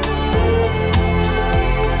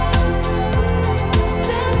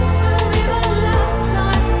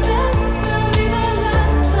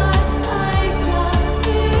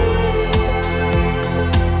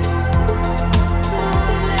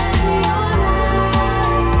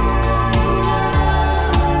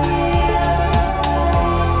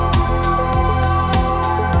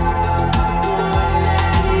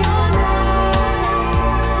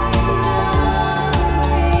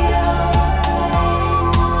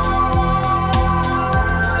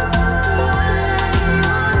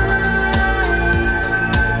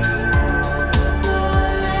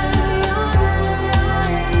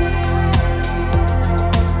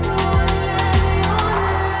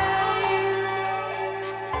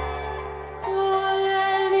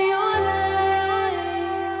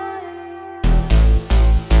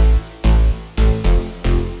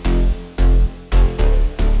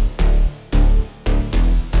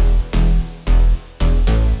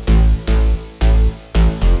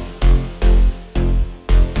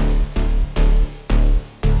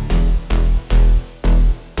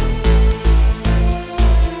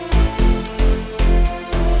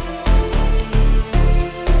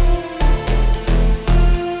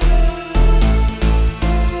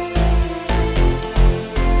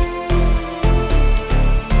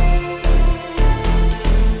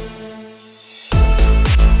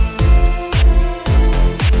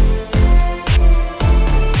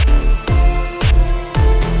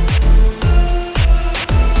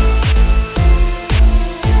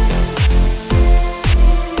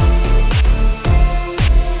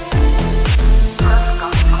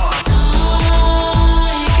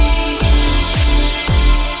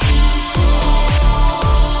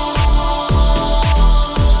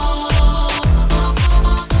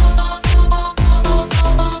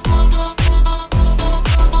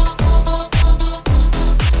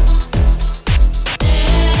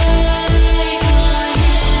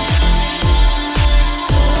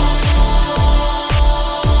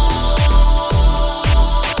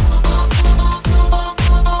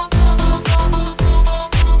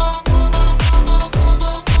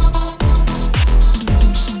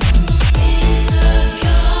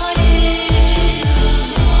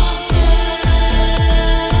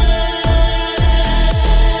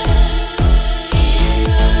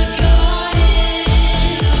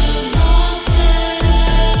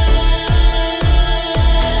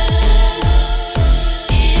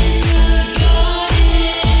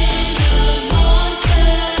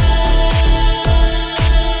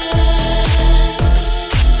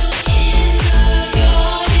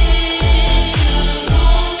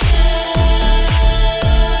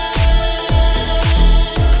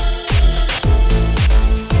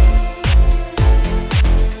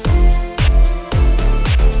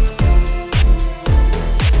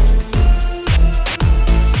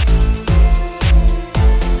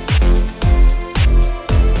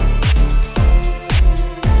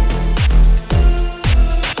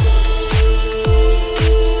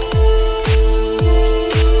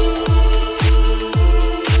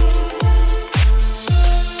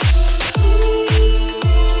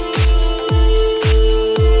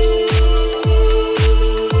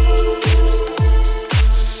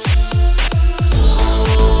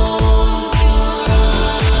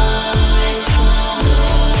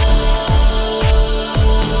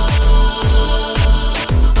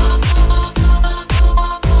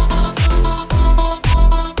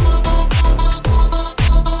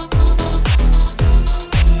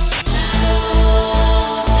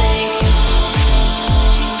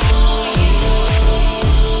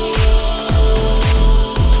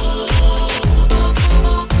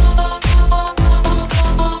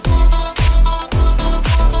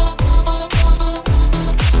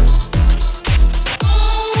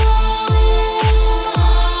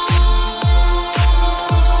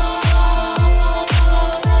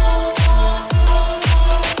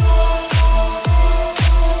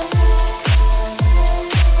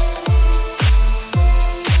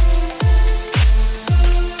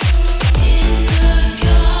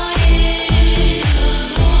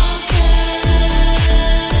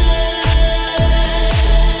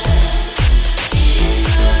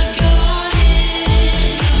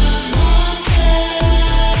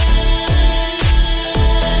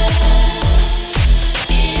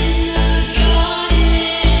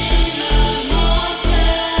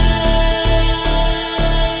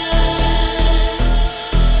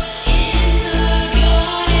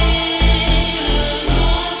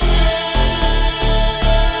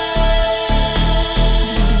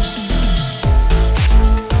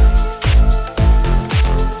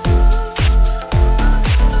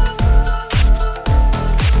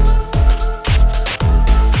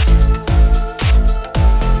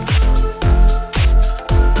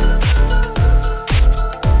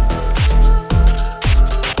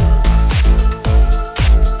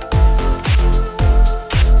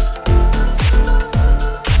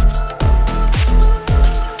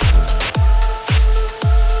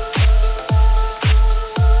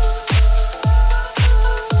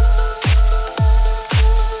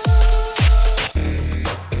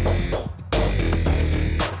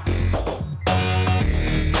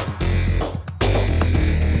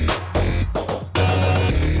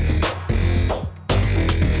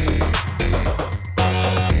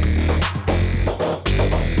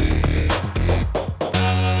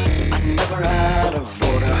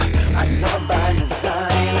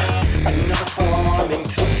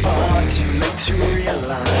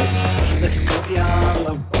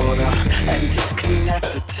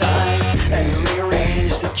size and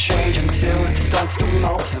rearrange the change until it starts to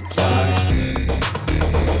multiply.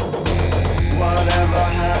 Whatever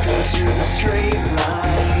happened to the straight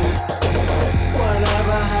line?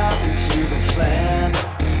 Whatever happened to the plan?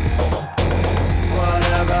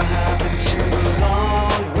 Whatever happened to the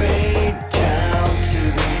long way down to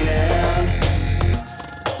the end?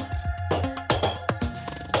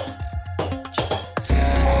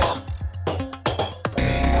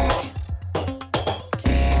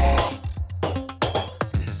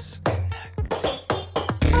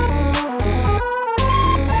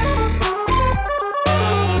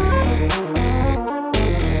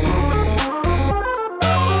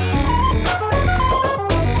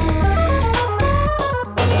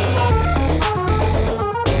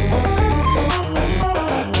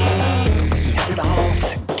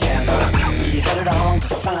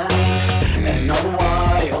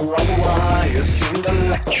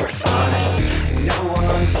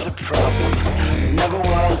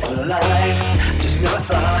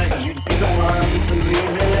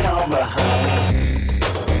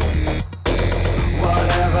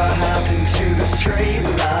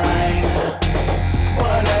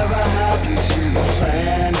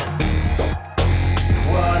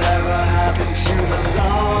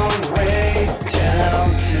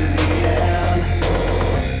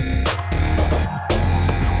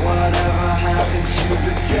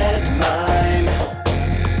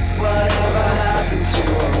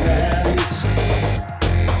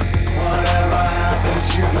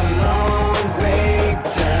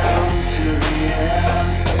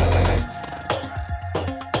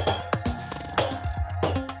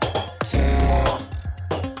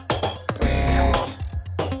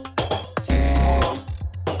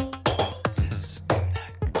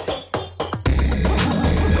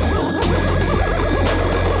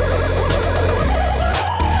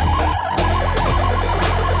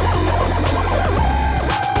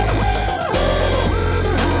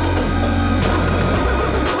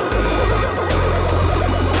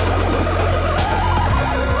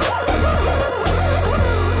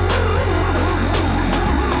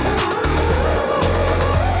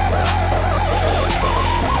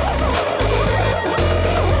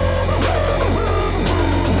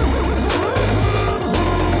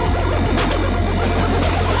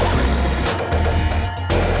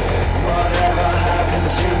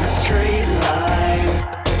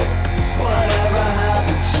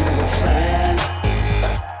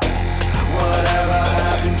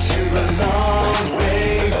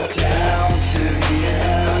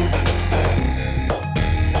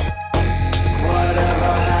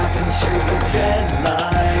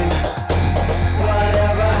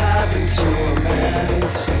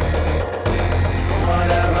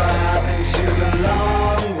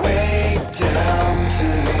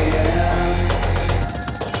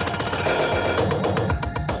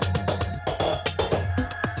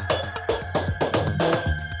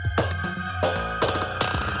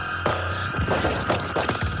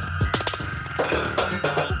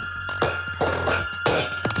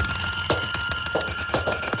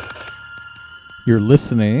 You're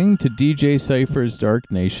listening to DJ Cypher's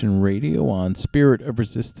Dark Nation Radio on Spirit of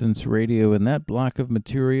Resistance Radio, and that block of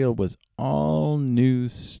material was all new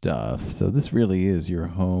stuff. So this really is your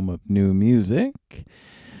home of new music.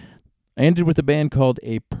 I ended with a band called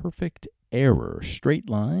A Perfect Error. Straight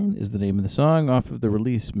Line is the name of the song off of the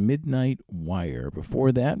release Midnight Wire.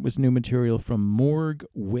 Before that was new material from Morgue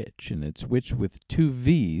Witch, and it's Witch with two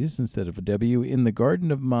V's instead of a W, in the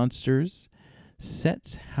Garden of Monsters.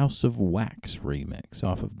 Set's House of Wax remix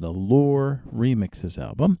off of the Lore Remixes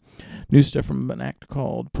album. New stuff from an act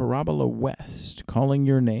called Parabola West, Calling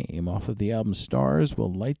Your Name off of the album Stars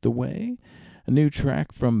Will Light the Way. A new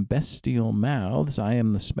track from Bestial Mouths, I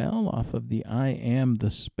Am the Smell, off of the I Am the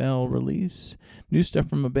Spell release. New stuff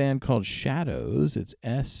from a band called Shadows, it's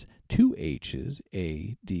S2H's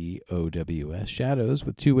ADOWS, Shadows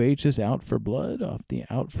with two H's, Out for Blood off the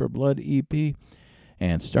Out for Blood EP.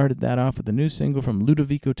 And started that off with a new single from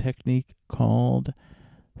Ludovico Technique called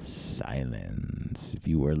Silence. If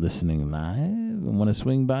you are listening live and want to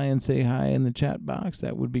swing by and say hi in the chat box,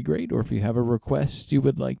 that would be great. Or if you have a request you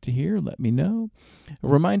would like to hear, let me know. A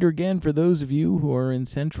reminder again for those of you who are in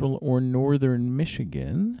central or northern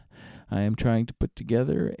Michigan, I am trying to put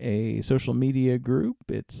together a social media group.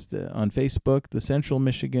 It's on Facebook, the Central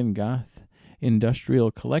Michigan Goth Industrial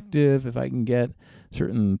Collective. If I can get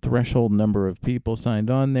certain threshold number of people signed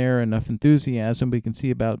on there, enough enthusiasm, we can see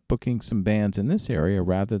about booking some bands in this area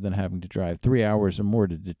rather than having to drive 3 hours or more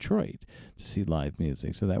to Detroit to see live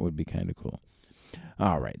music. So that would be kind of cool.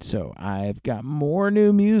 All right, so I've got more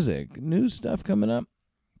new music, new stuff coming up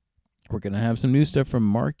We're going to have some new stuff from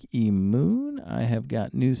Mark E. Moon. I have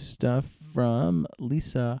got new stuff from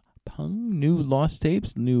Lisa Pung, new Lost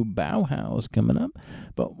Tapes, new Bauhaus coming up.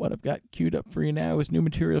 But what I've got queued up for you now is new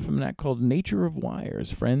material from an act called Nature of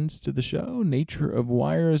Wires. Friends to the show, Nature of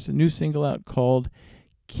Wires, a new single out called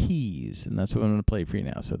Keys. And that's what I'm going to play for you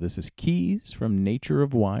now. So this is Keys from Nature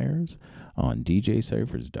of Wires on DJ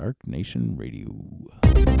Cypher's Dark Nation Radio.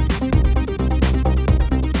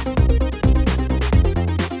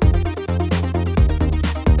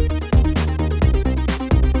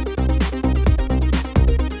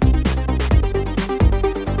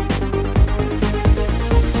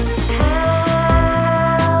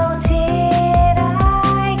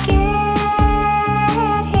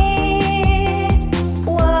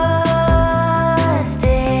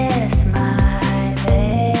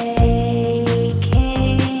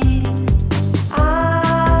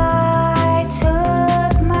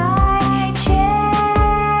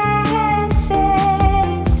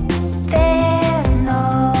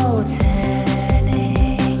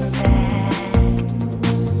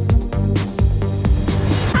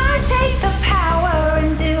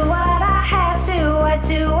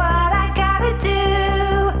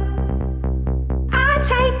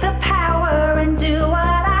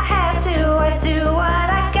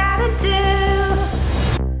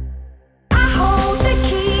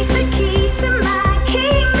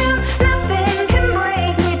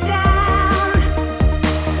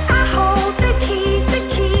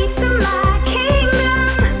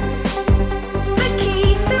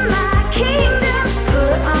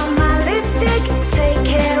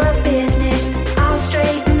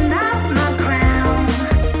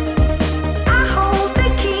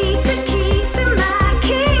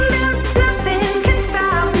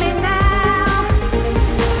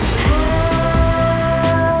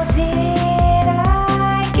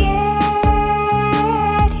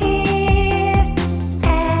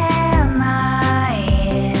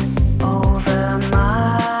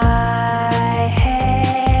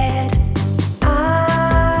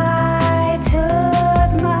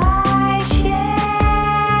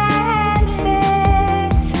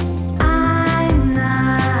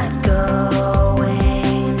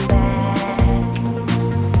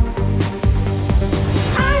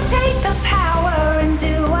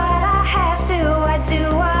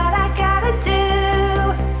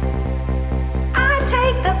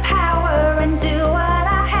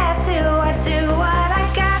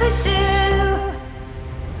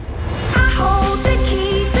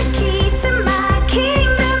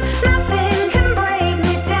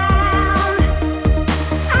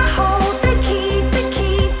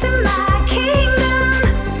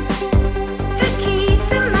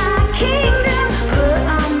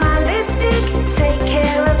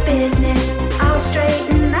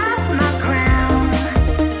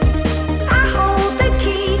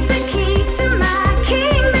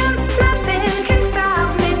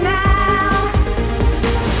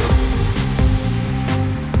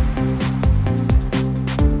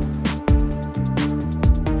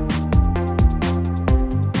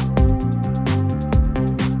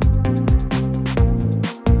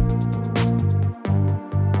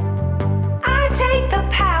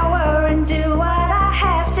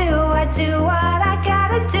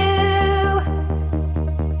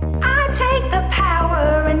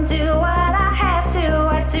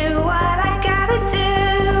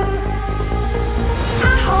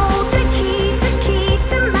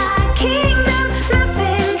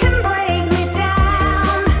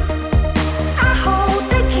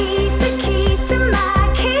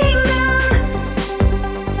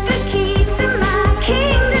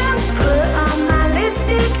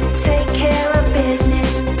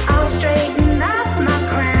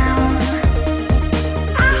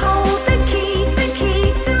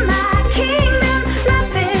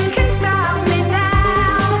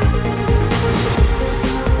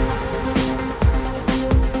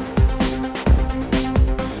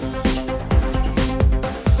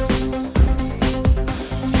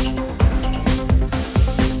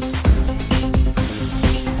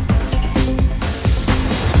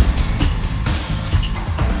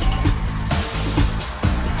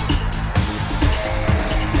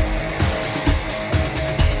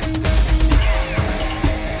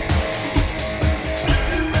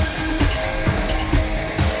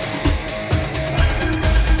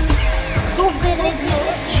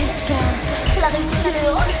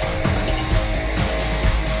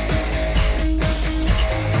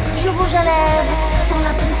 rouge à lèvres dans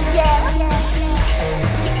la poussière.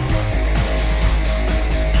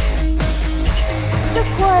 De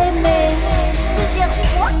quoi aimer plusieurs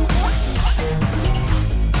fois.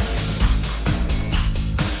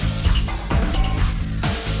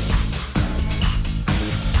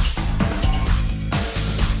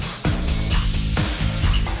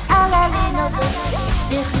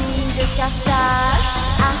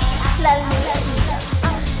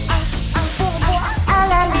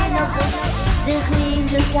 des ruines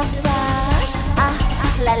de Carthage à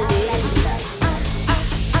la lune.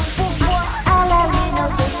 À la lune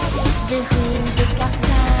au-dessus des ruines de Carthage.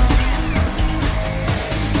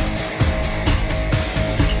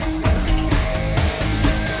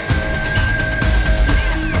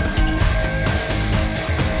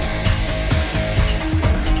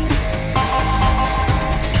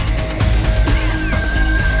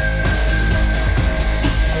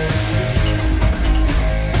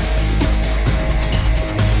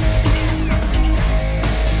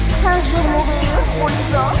 Un jour mourir pour les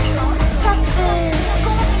autres, ça fait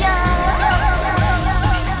combien?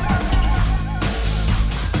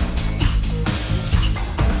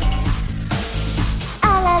 À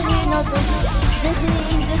la lune au-dessus des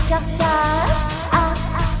ruines de Carthage. À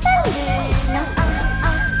la lune.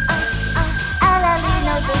 À la lune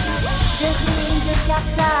au-dessus des ruines de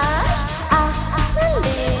Carthage. À la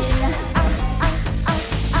lune.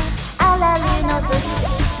 À la lune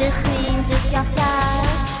au-dessus des ruines de Carthage.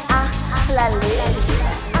 La lune,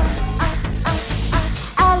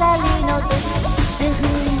 à la lune au-dessus des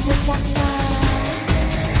ruines de Carthage.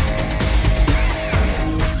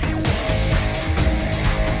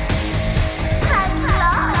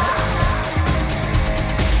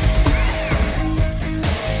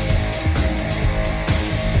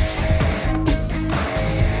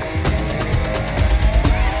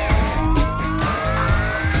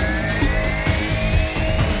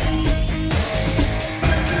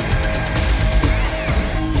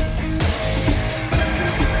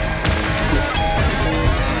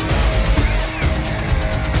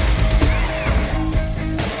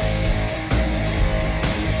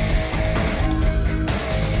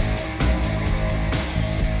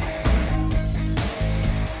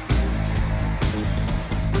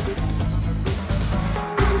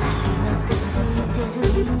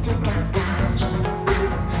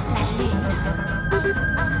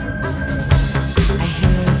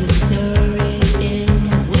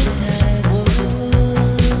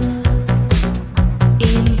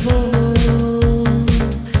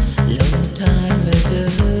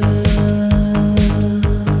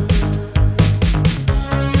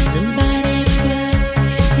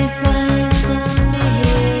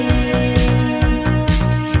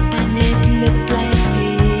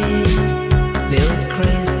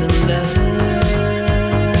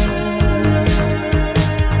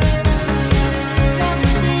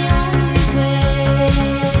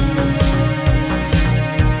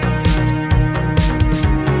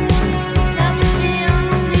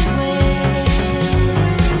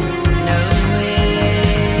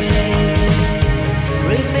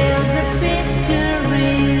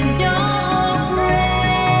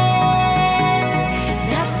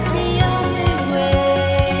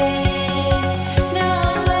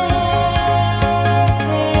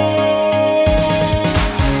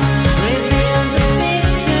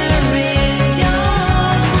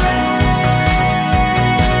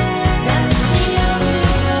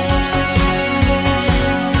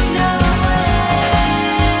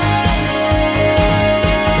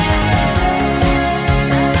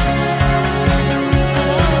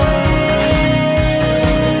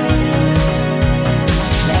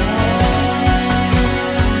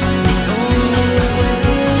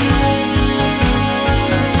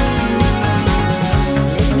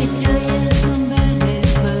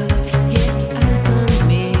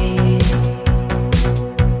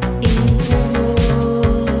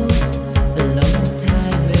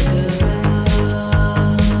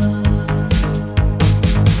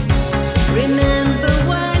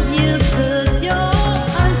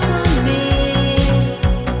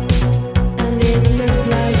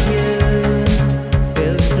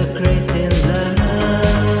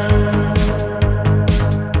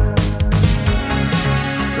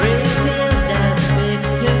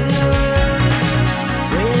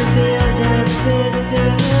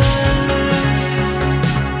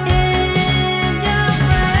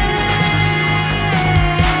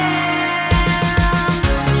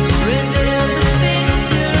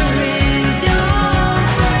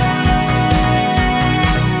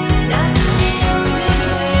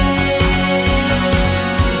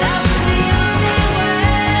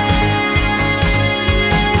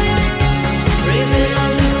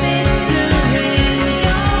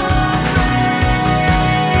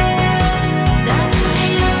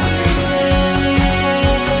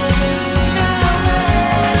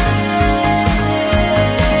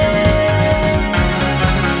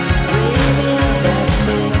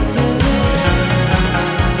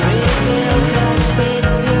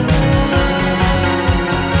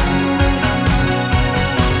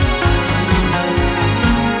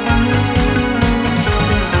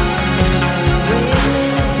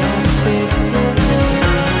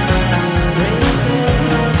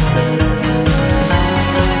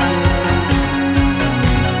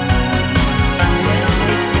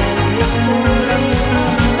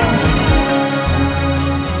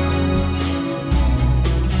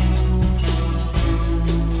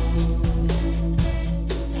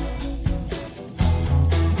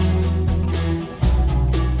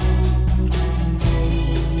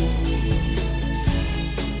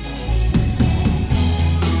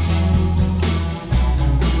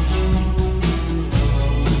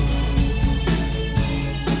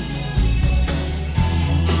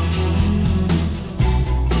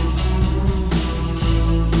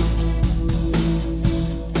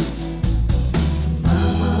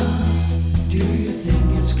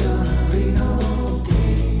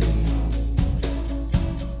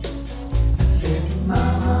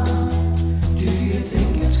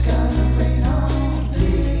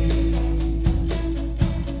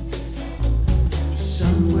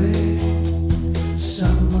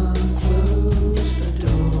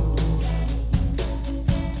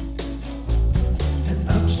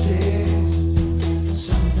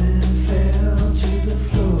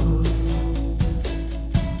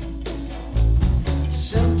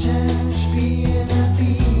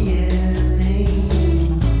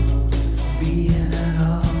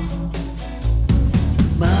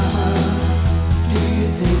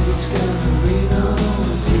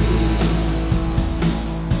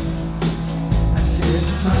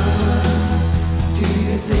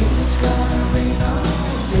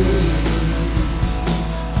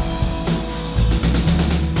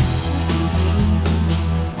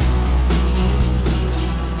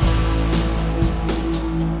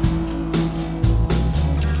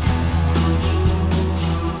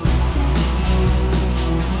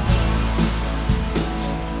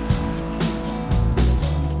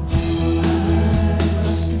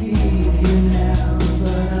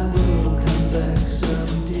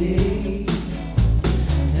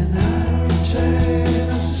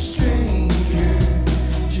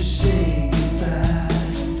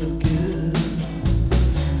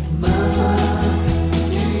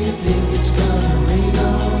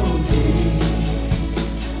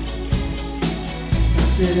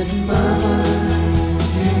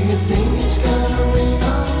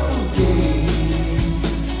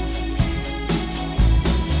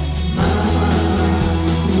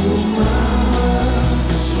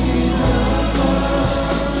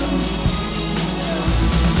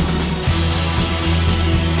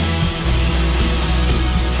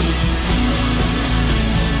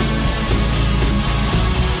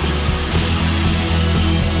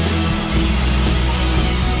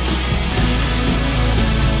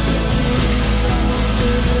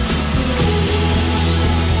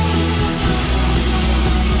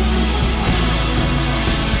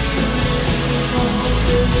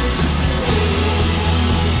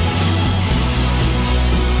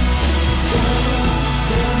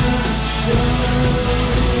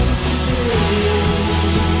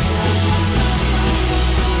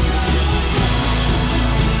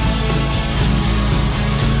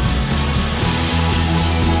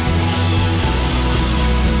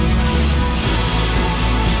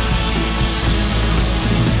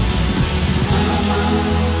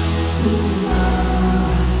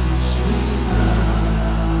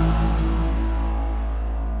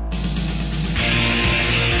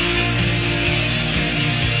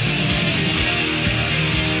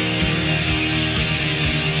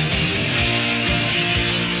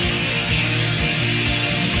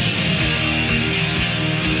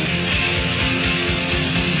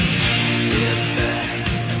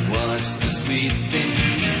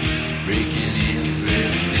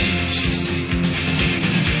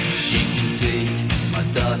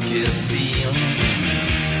 darkest feeling.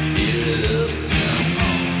 Get it up and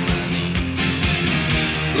on my knee.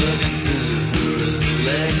 Plug into her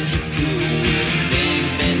electrical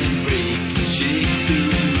things bend and break and shake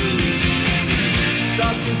through the roof.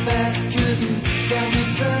 Talking fast couldn't tell me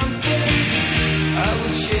something. I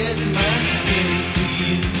would shed my skin for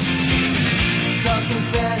you. Talking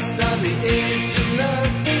fast on the edge of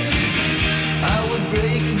nothing. I would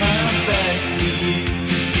break my back for you.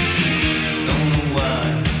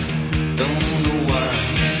 Don't know why.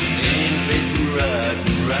 Things vaporize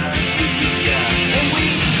and rise through the sky. And we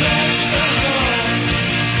tried so hard,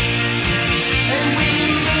 and we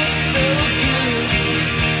looked so good,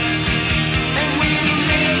 and we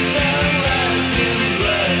lived our lives in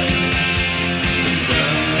black. But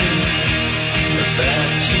something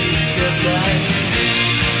about you felt like me.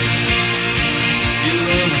 You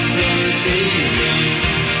were my sunny baby.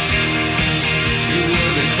 You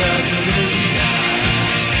were the clouds in the sky.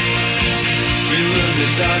 We were the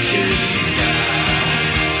darkest sky.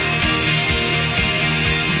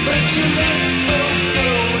 But you left for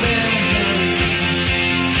gold and honey.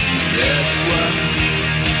 That's why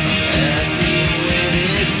I'm happy when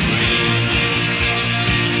it rains.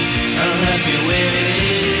 I'm happy when it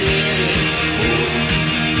pours.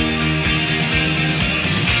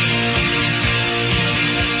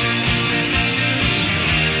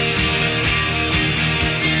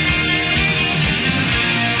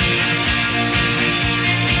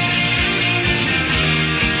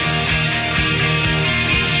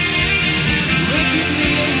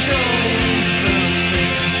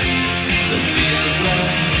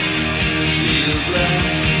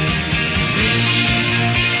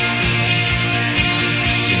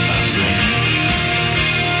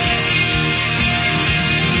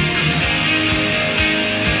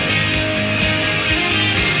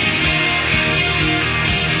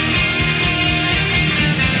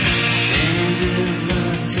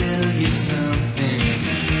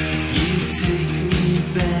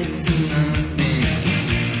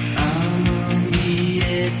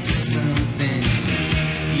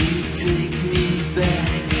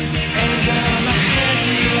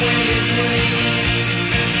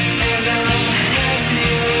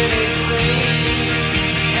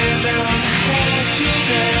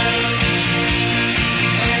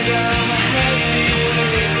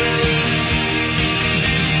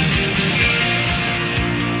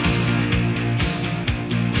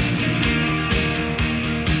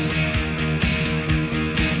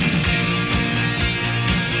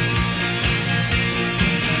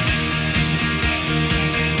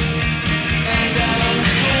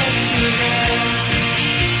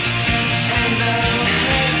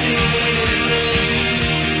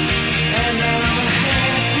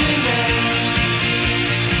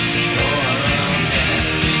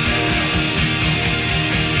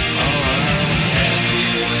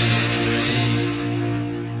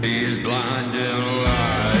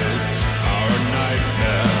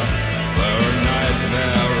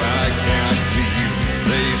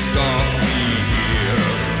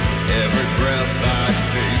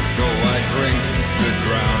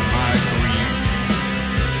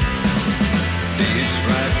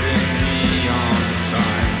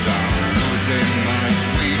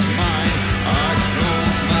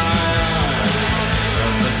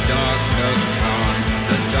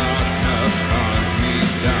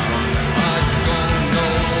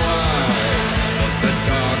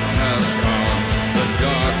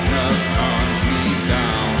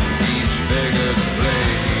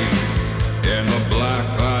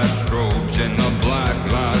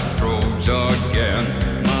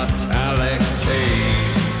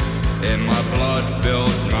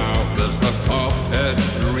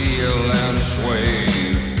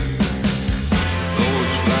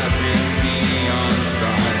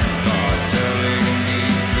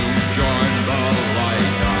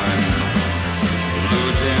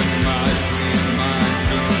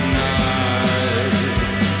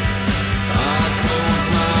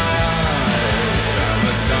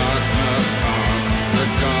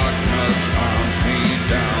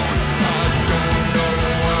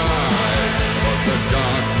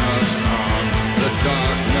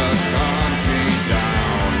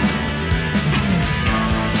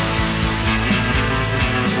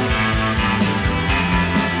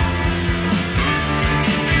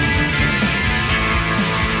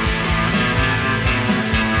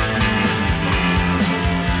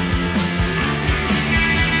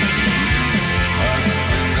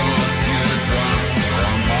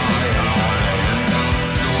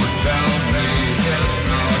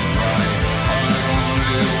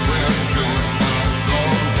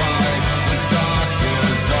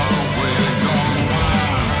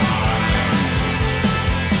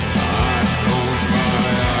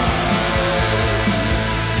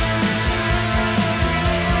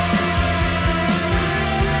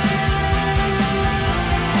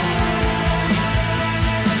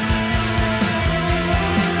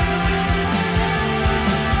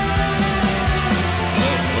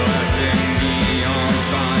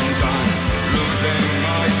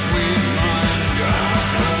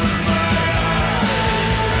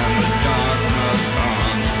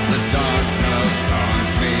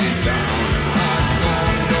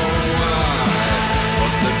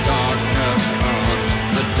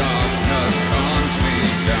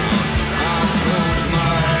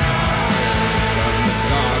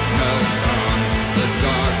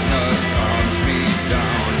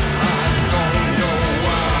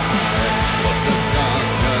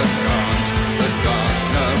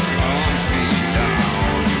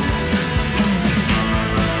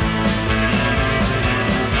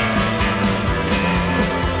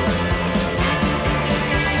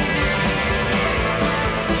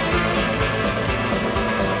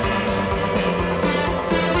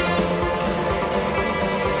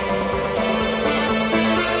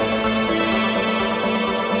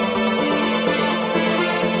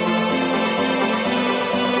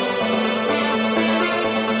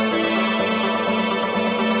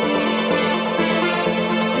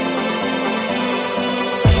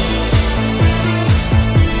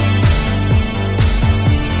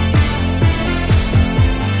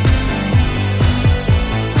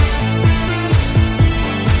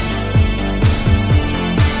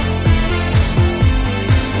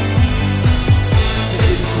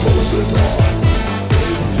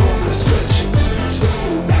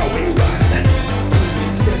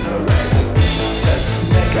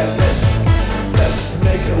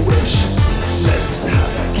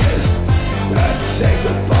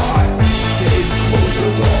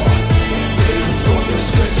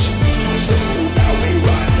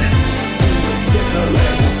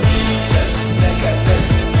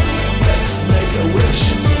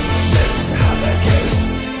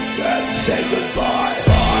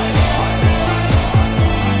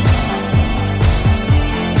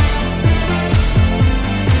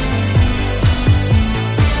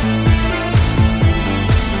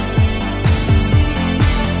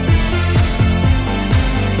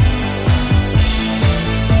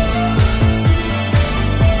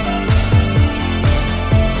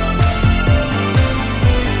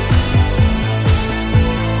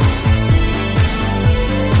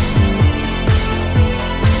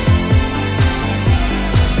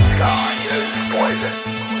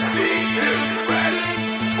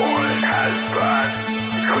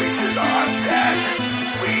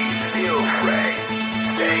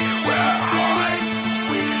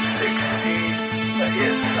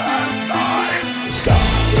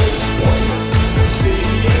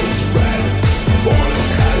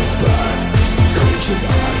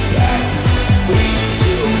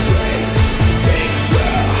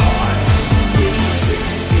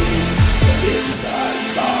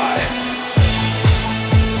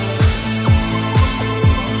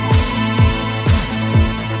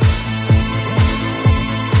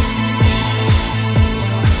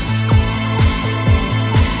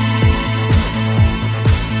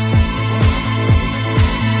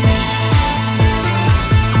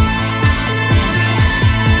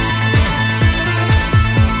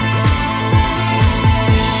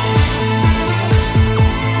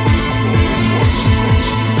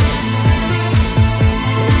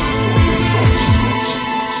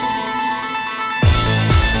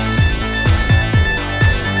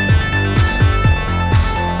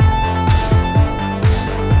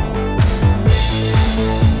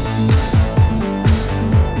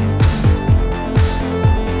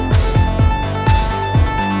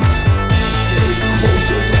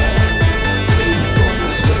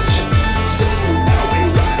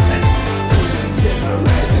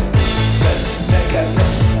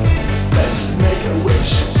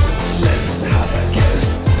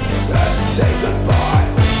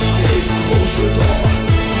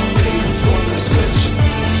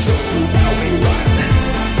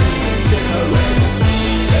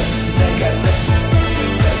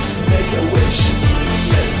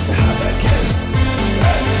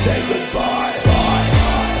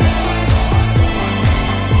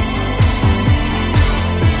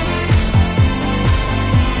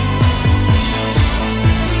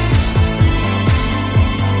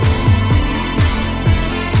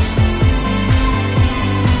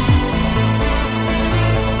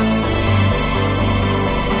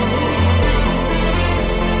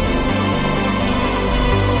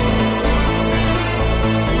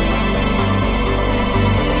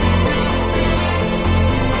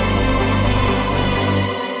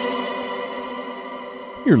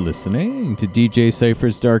 You're listening to DJ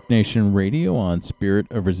Cypher's Dark Nation Radio on Spirit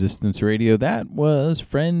of Resistance Radio. That was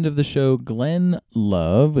friend of the show Glenn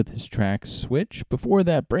Love with his track Switch. Before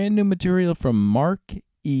that, brand new material from Mark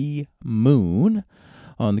E. Moon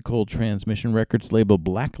on the Cold Transmission Records label.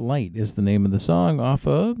 Black Light is the name of the song off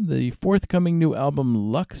of the forthcoming new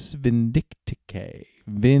album Lux Vindicte.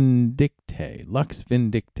 Lux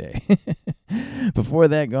Vindicte. Before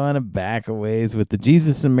that, gone back a ways with the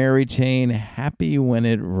Jesus and Mary Chain, Happy When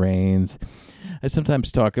It Rains. I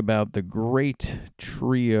sometimes talk about the great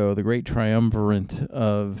trio, the great triumvirate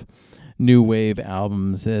of new wave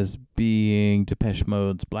albums as being Depeche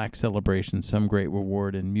Mode's Black Celebration, Some Great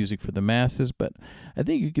Reward, and Music for the Masses, but I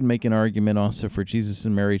think you can make an argument also for Jesus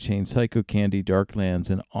and Mary Chain, Psycho Candy, Darklands,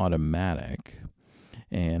 and Automatic.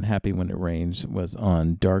 And Happy When It Rains was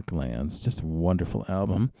on Darklands. Just a wonderful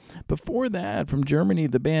album. Before that, from Germany,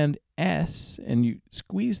 the band S, and you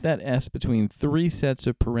squeeze that S between three sets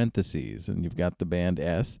of parentheses, and you've got the band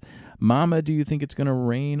S. Mama, Do You Think It's Gonna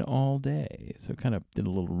Rain All Day? So kind of did a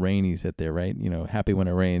little rainy set there, right? You know, Happy When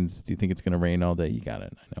It Rains, Do You Think It's Gonna Rain All Day? You got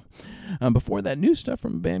it, I know. Before that, new stuff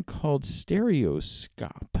from a band called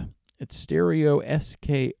Stereoscope. It's Stereo,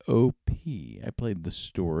 S-K-O-P. I played The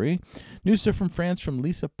Story. New stuff from France from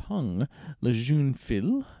Lisa Pung, Le Jeune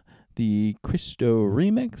Fille, the Christo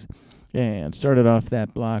remix. And started off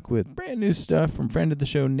that block with brand new stuff from friend of the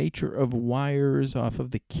show, Nature of Wires, off of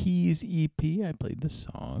the Keys EP. I played the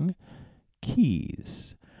song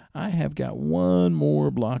Keys. I have got one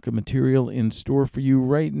more block of material in store for you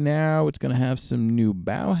right now. It's going to have some new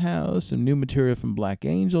Bauhaus, some new material from Black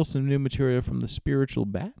Angel, some new material from The Spiritual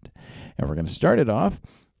Bat. And we're going to start it off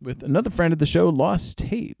with another friend of the show, Lost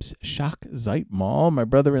Tapes, Shock Zeitmal, my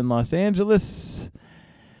brother in Los Angeles.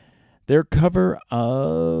 Their cover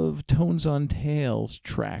of Tones on Tails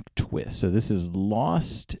track Twist. So this is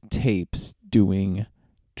Lost Tapes doing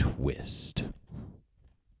Twist.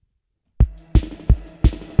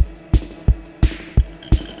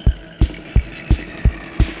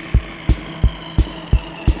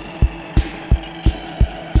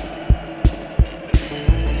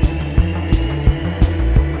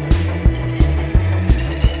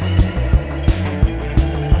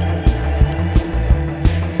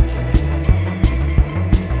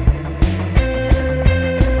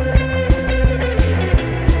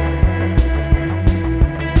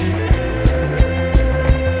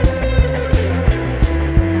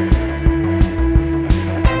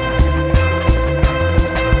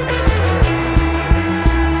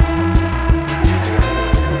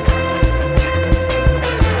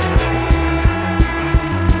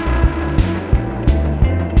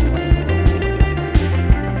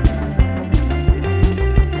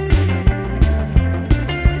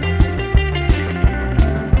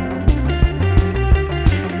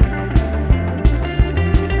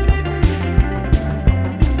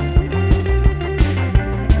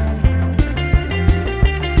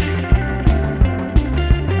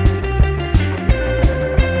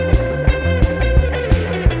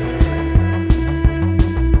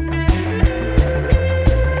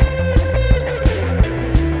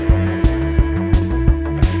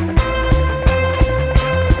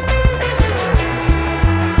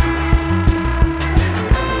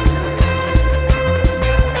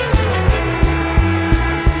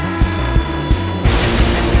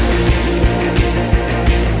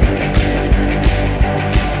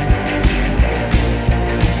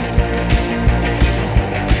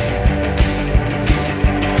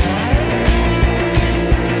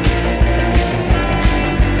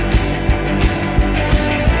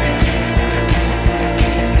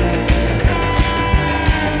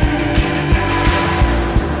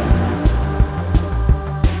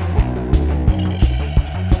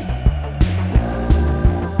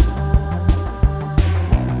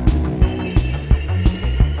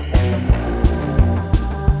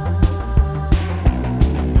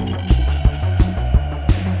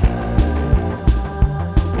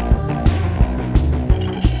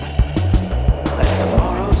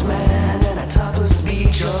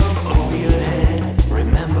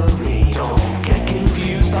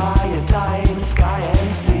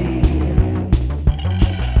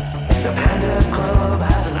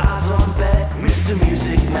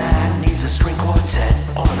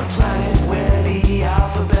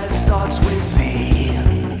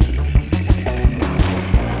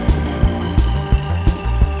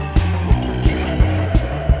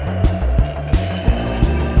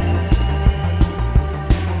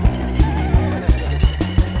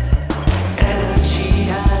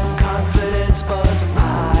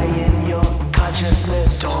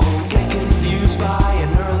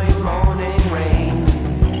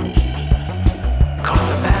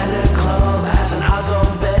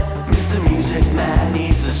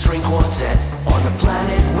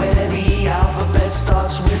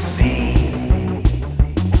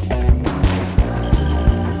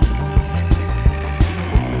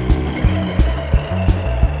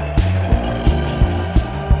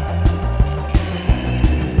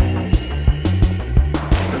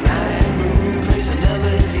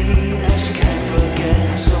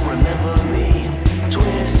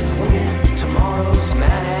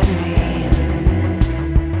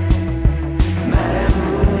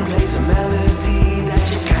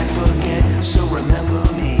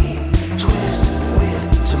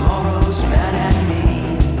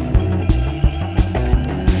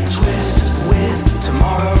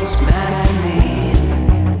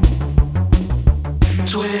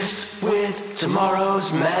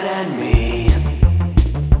 and me.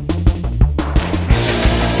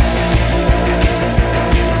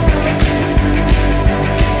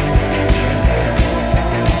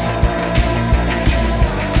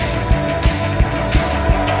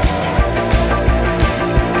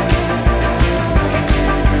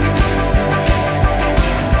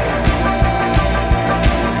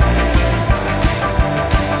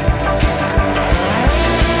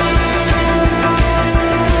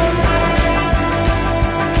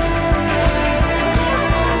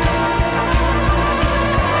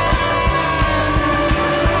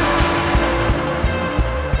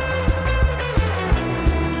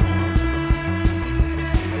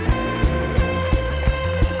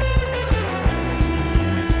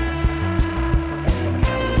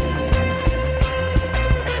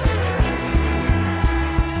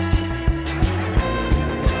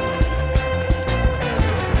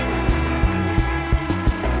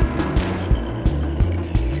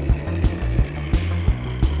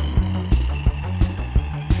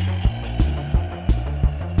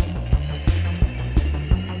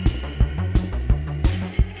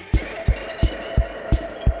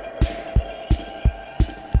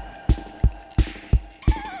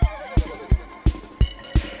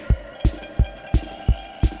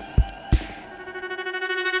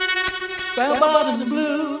 Bell bottom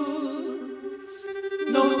blues,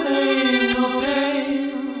 no pain, no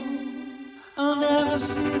pain. I'll never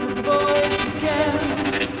see the boys again,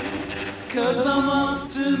 'cause I'm off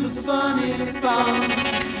to the funny farm.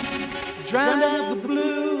 Drowned out the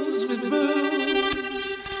blues with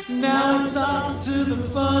booze, now it's off to the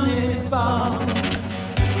funny farm.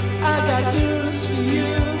 I got news for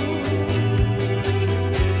you,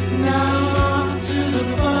 now I'm off to the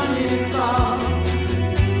funny farm.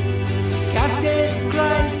 Cascade of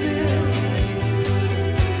crisis,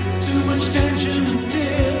 too much tension and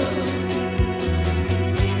tears.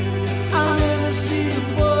 I'll never see the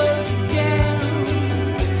boys again,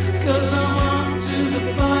 'cause I'm off to the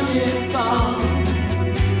funny farm.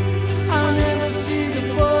 I'll never see the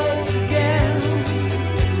boys again,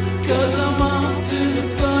 'cause I'm off to the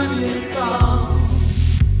funny farm.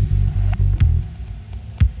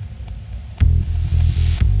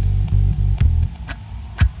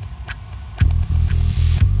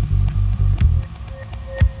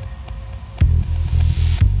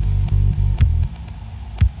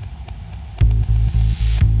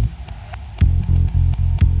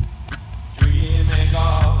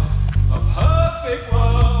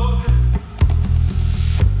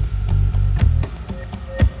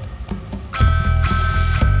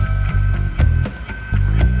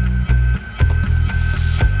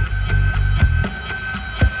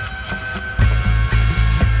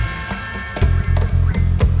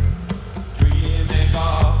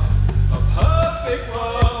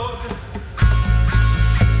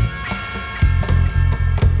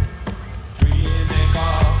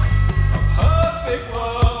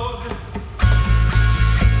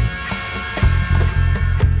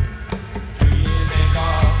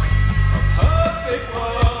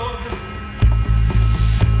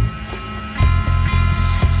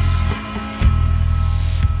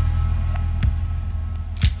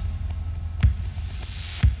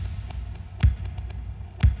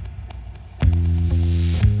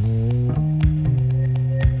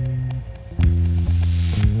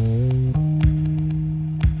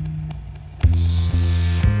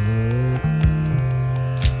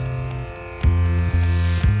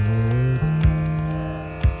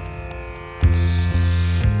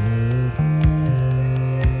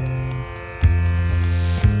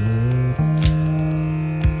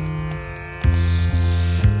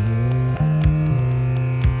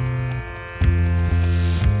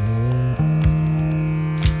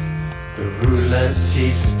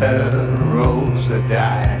 rouletista rolls the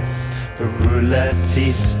dice. The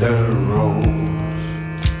rouletista rolls.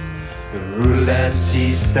 The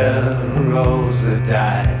rouletista rolls the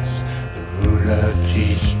dice. The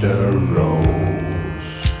rouletista rolls.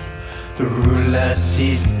 The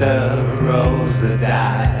rouletista rolls the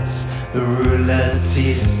dice. The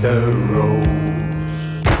rouletista rolls.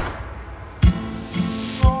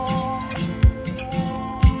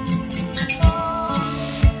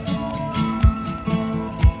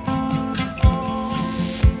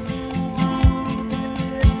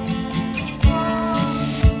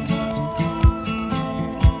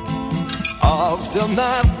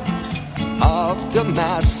 Of the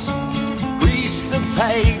mass, grease the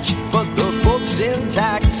page, but the book's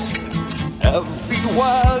intact. Every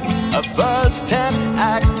word a first ten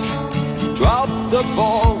act. Drop the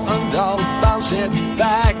ball and I'll bounce it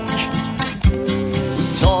back. We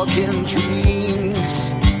talk in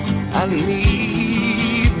dreams and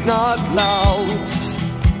need not loud.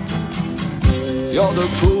 You're the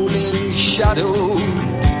cooling shadow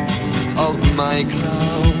of my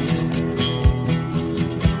cloud.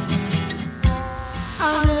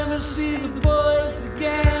 I'll never see the boys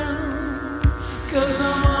again, 'cause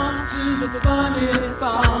I'm off to the funny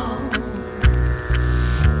farm.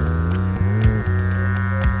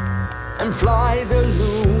 And fly the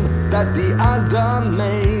loom that the other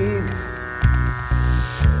made.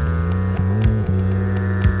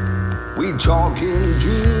 We talk in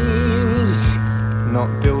dreams, not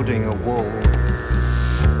building a wall.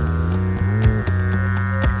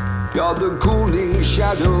 You're the cooling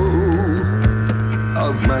shadow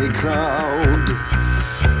of my cloud.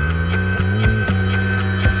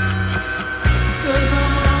 'Cause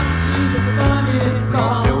I'm off to the funny farm.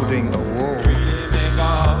 Not building a wall. Dreaming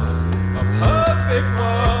of a perfect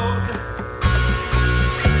world.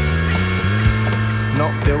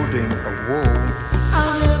 Not building a wall.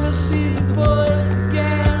 I'll never see the boys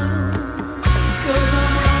again, 'cause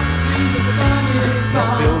I'm off to the funny farm. Not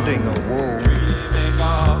building a wall. Dreaming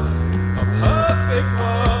of a perfect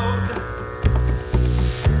world.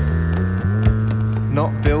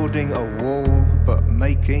 Not building a wall, but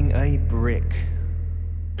making a brick.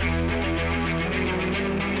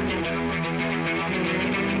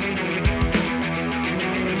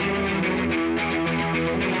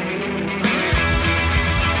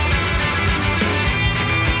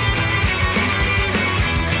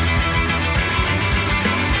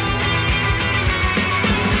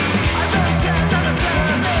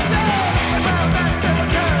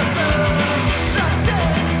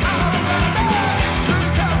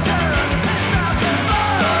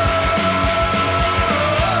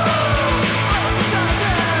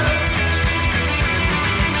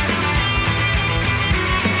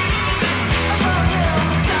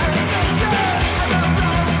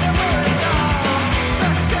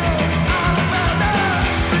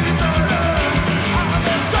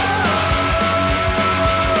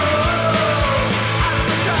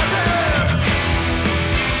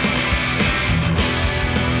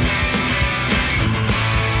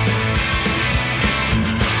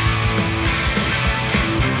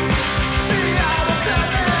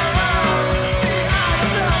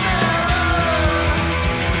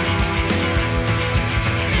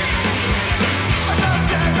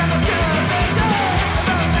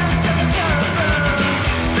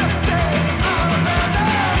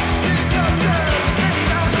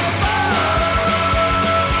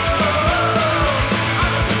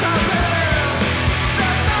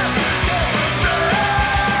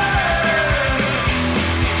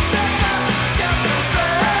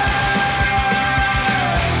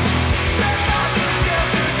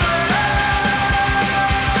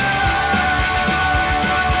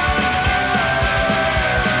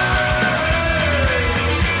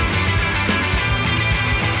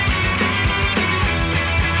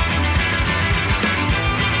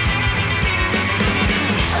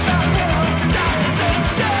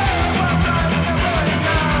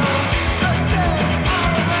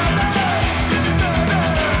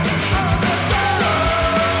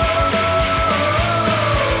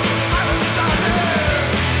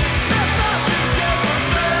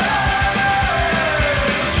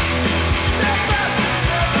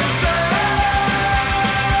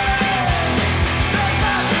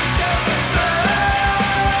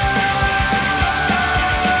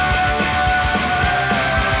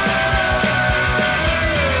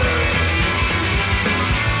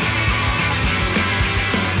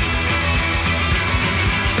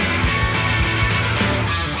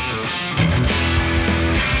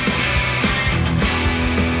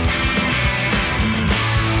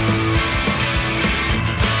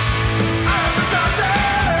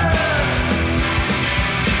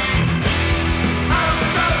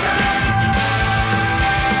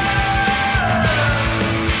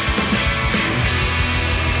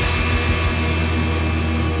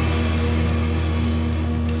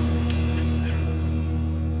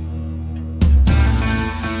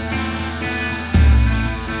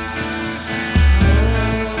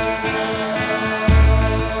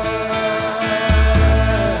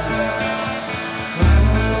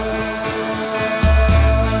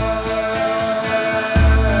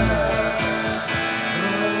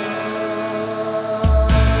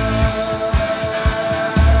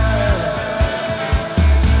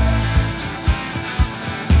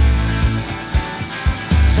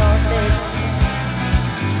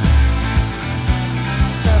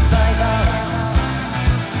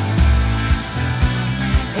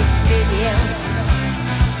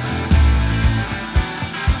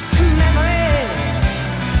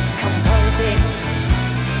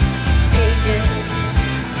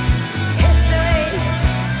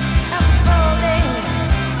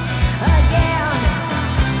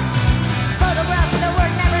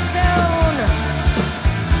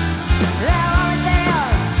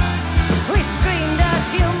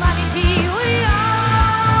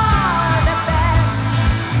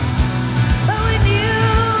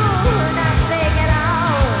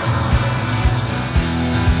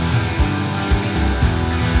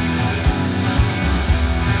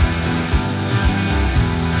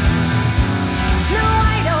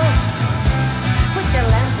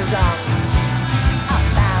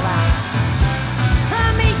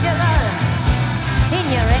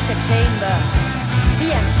 chamber,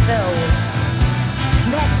 young soul,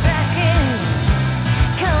 backtracking,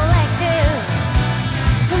 collective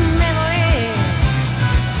memory.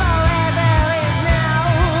 Forever is now,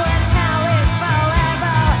 and now is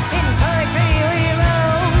forever. In poetry we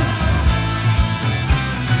rose,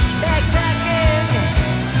 backtracking,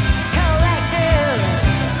 collective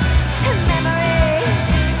memory.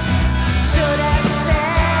 Should have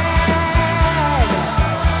said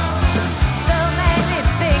so many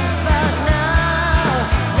things, but now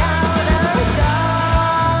they're gone.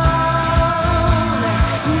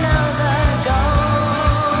 Now they're gone.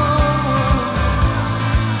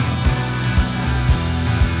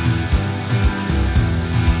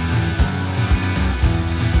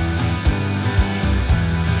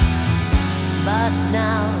 But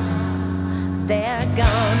now they're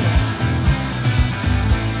gone.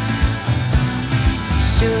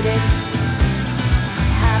 Should it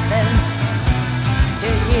happen to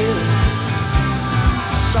you?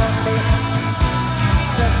 Shortly,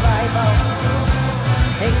 survival,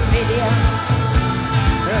 experience,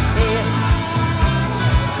 routine.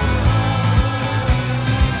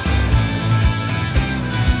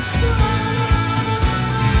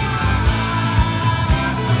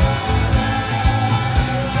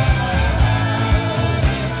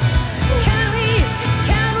 Can we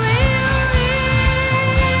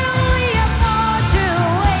really afford to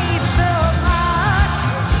waste so much?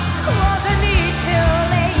 Wasn't it too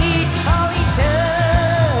late for eternal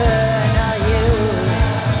youth?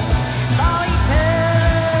 For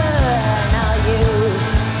eternal youth.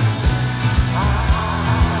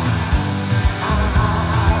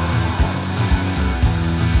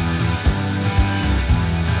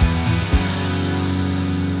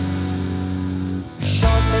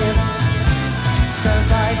 Short-lived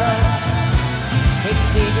survival,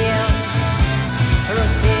 experience,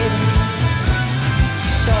 routine.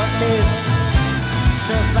 Short-lived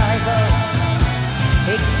survival,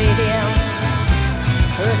 experience,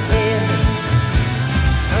 routine,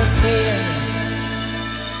 routine.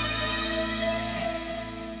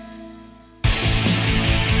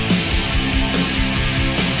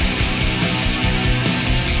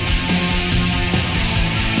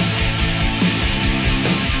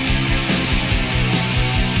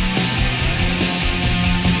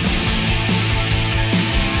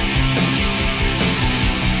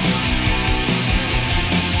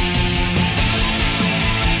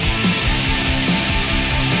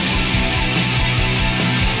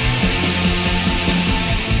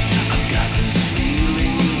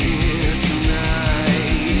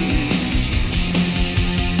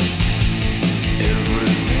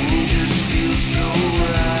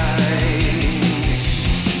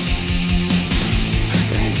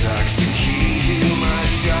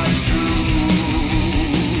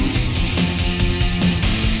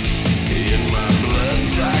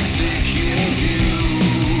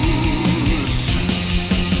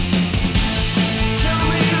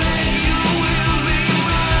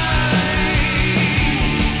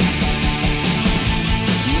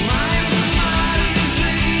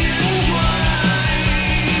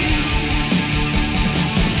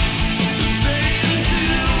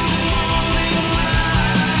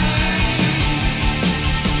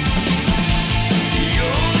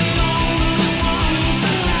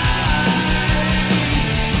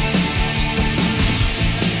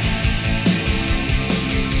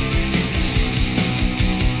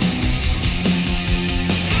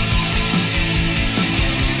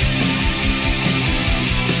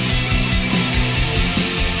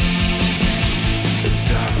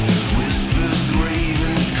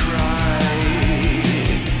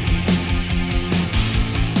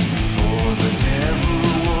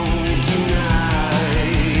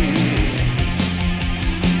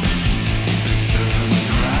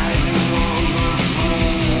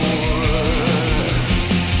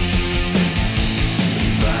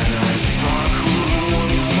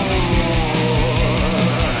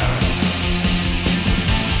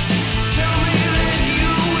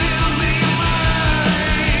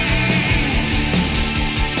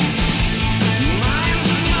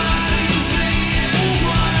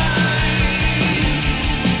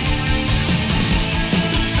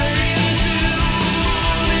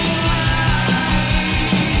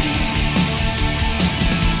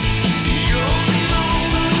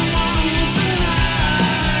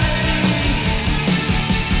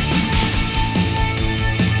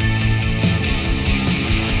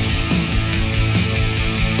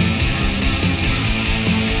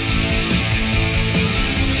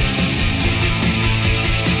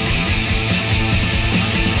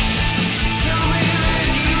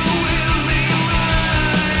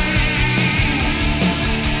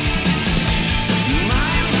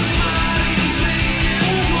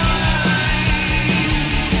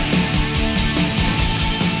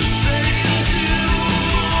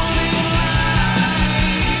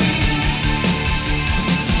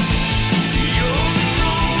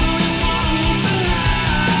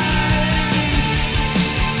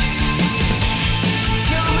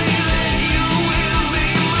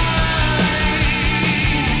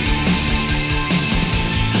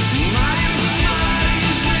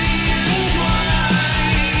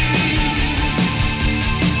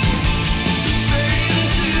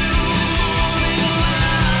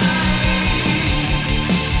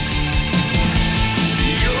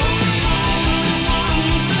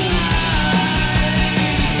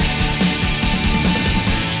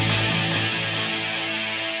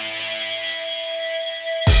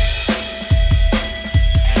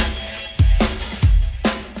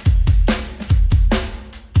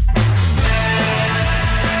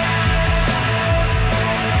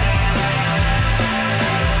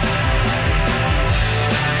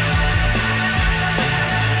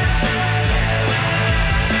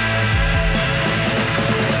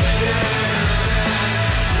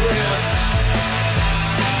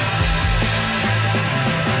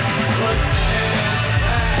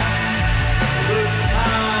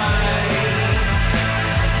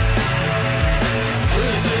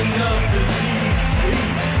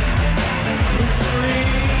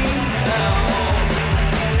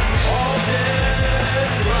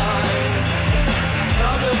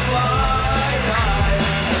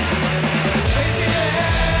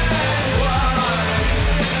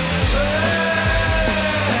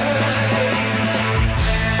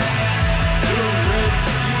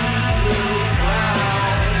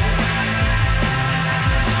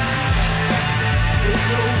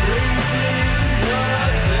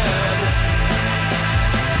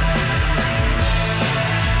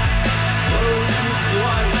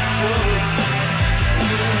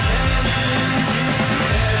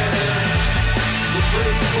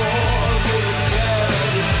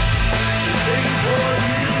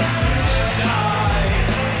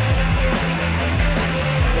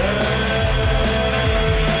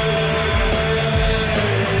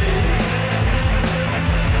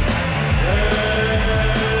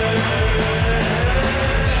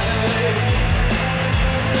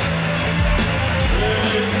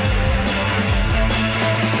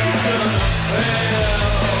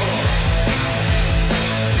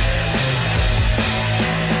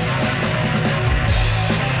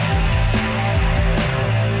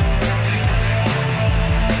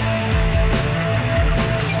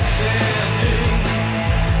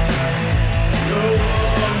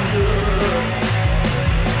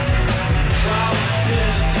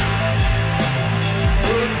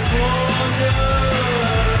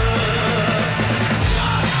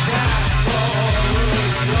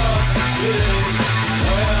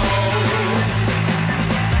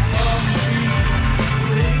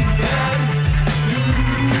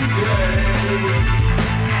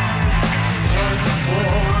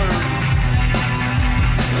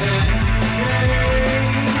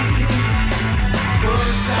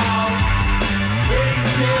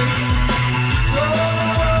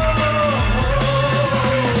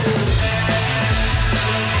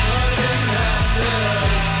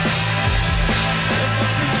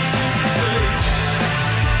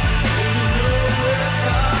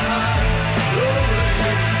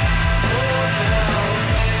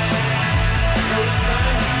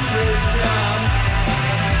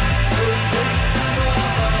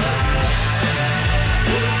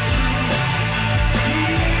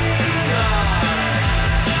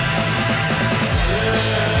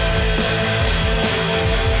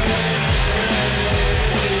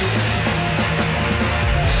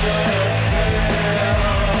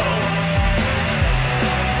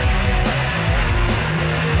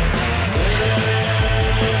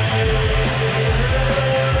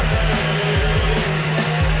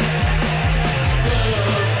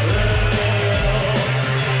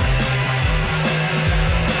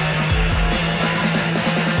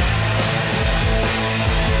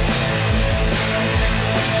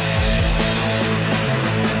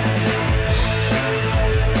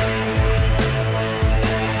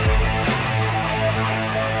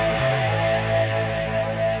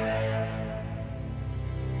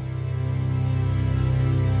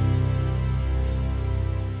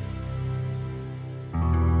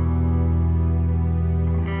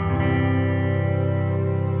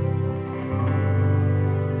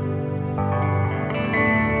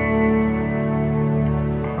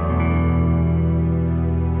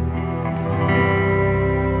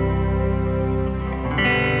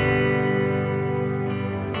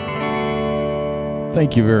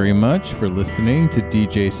 Thank you very much for listening to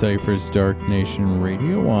DJ Cypher's Dark Nation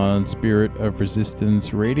Radio on Spirit of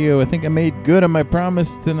Resistance Radio. I think I made good on my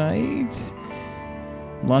promise tonight.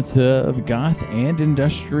 Lots of goth and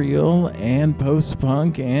industrial and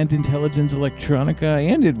post-punk and intelligent electronica. I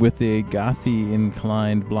ended with a gothy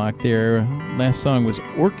inclined block there. Last song was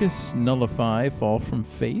Orcus Nullify, Fall from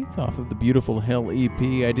Faith, off of the Beautiful Hell EP.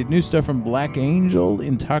 I did new stuff from Black Angel.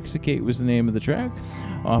 Intoxicate was the name of the track,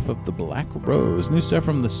 off of the Black Rose. New stuff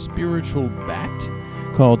from the Spiritual Bat,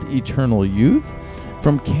 called Eternal Youth.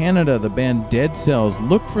 From Canada, the band Dead Cells.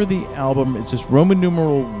 Look for the album. It's just Roman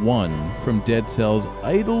numeral 1 from Dead Cells.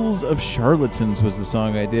 Idols of Charlatans was the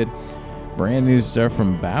song I did. Brand new stuff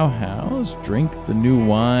from Bauhaus. Drink the New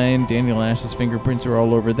Wine. Daniel Ash's fingerprints are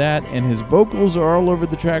all over that, and his vocals are all over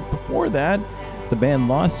the track before that. The band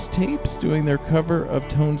Lost Tapes doing their cover of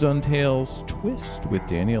Tones on Tails' Twist with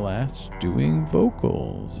Daniel Ash doing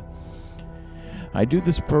vocals. I do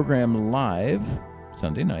this program live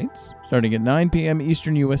Sunday nights, starting at 9 p.m.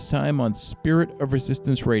 Eastern U.S. time on Spirit of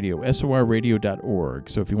Resistance Radio, sorradio.org.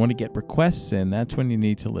 So if you want to get requests in, that's when you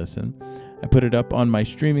need to listen. I put it up on my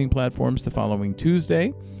streaming platforms the following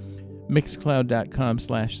Tuesday,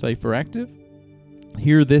 mixcloud.com/cypheractive,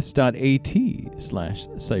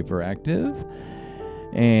 hearthis.at/cypheractive.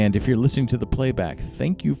 And if you're listening to the playback,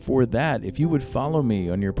 thank you for that. If you would follow me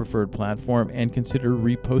on your preferred platform and consider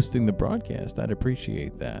reposting the broadcast, I'd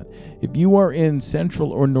appreciate that. If you are in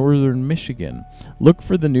Central or Northern Michigan, look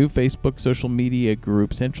for the new Facebook social media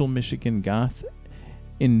group, Central Michigan Goth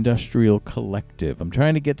Industrial Collective. I'm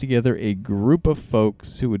trying to get together a group of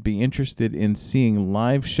folks who would be interested in seeing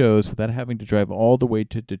live shows without having to drive all the way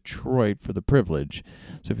to Detroit for the privilege.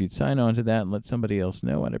 So if you'd sign on to that and let somebody else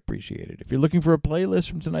know, I'd appreciate it. If you're looking for a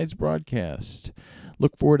playlist from tonight's broadcast,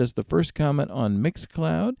 look for it as the first comment on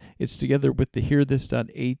Mixcloud. It's together with the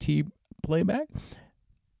hearthis.at playback.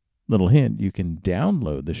 Little hint, you can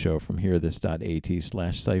download the show from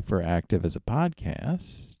hearthis.at/cypheractive as a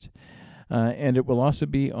podcast. And it will also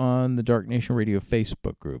be on the Dark Nation Radio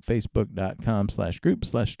Facebook group,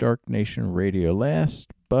 facebook.com/group/Dark Nation Radio.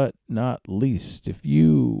 Last but not least, if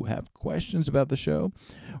you have questions about the show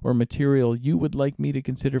or material you would like me to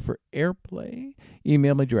consider for airplay,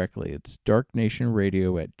 email me directly. It's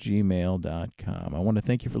darknationradio@gmail.com. I want to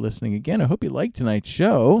thank you for listening again. I hope you liked tonight's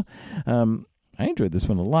show. I enjoyed this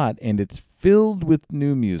one a lot, and it's filled with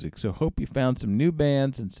new music, so hope you found some new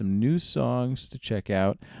bands and some new songs to check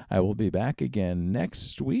out. I will be back again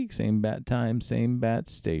next week, same bat time, same bat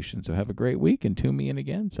station, so have a great week, and tune me in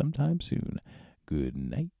again sometime soon. Good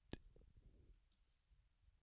night.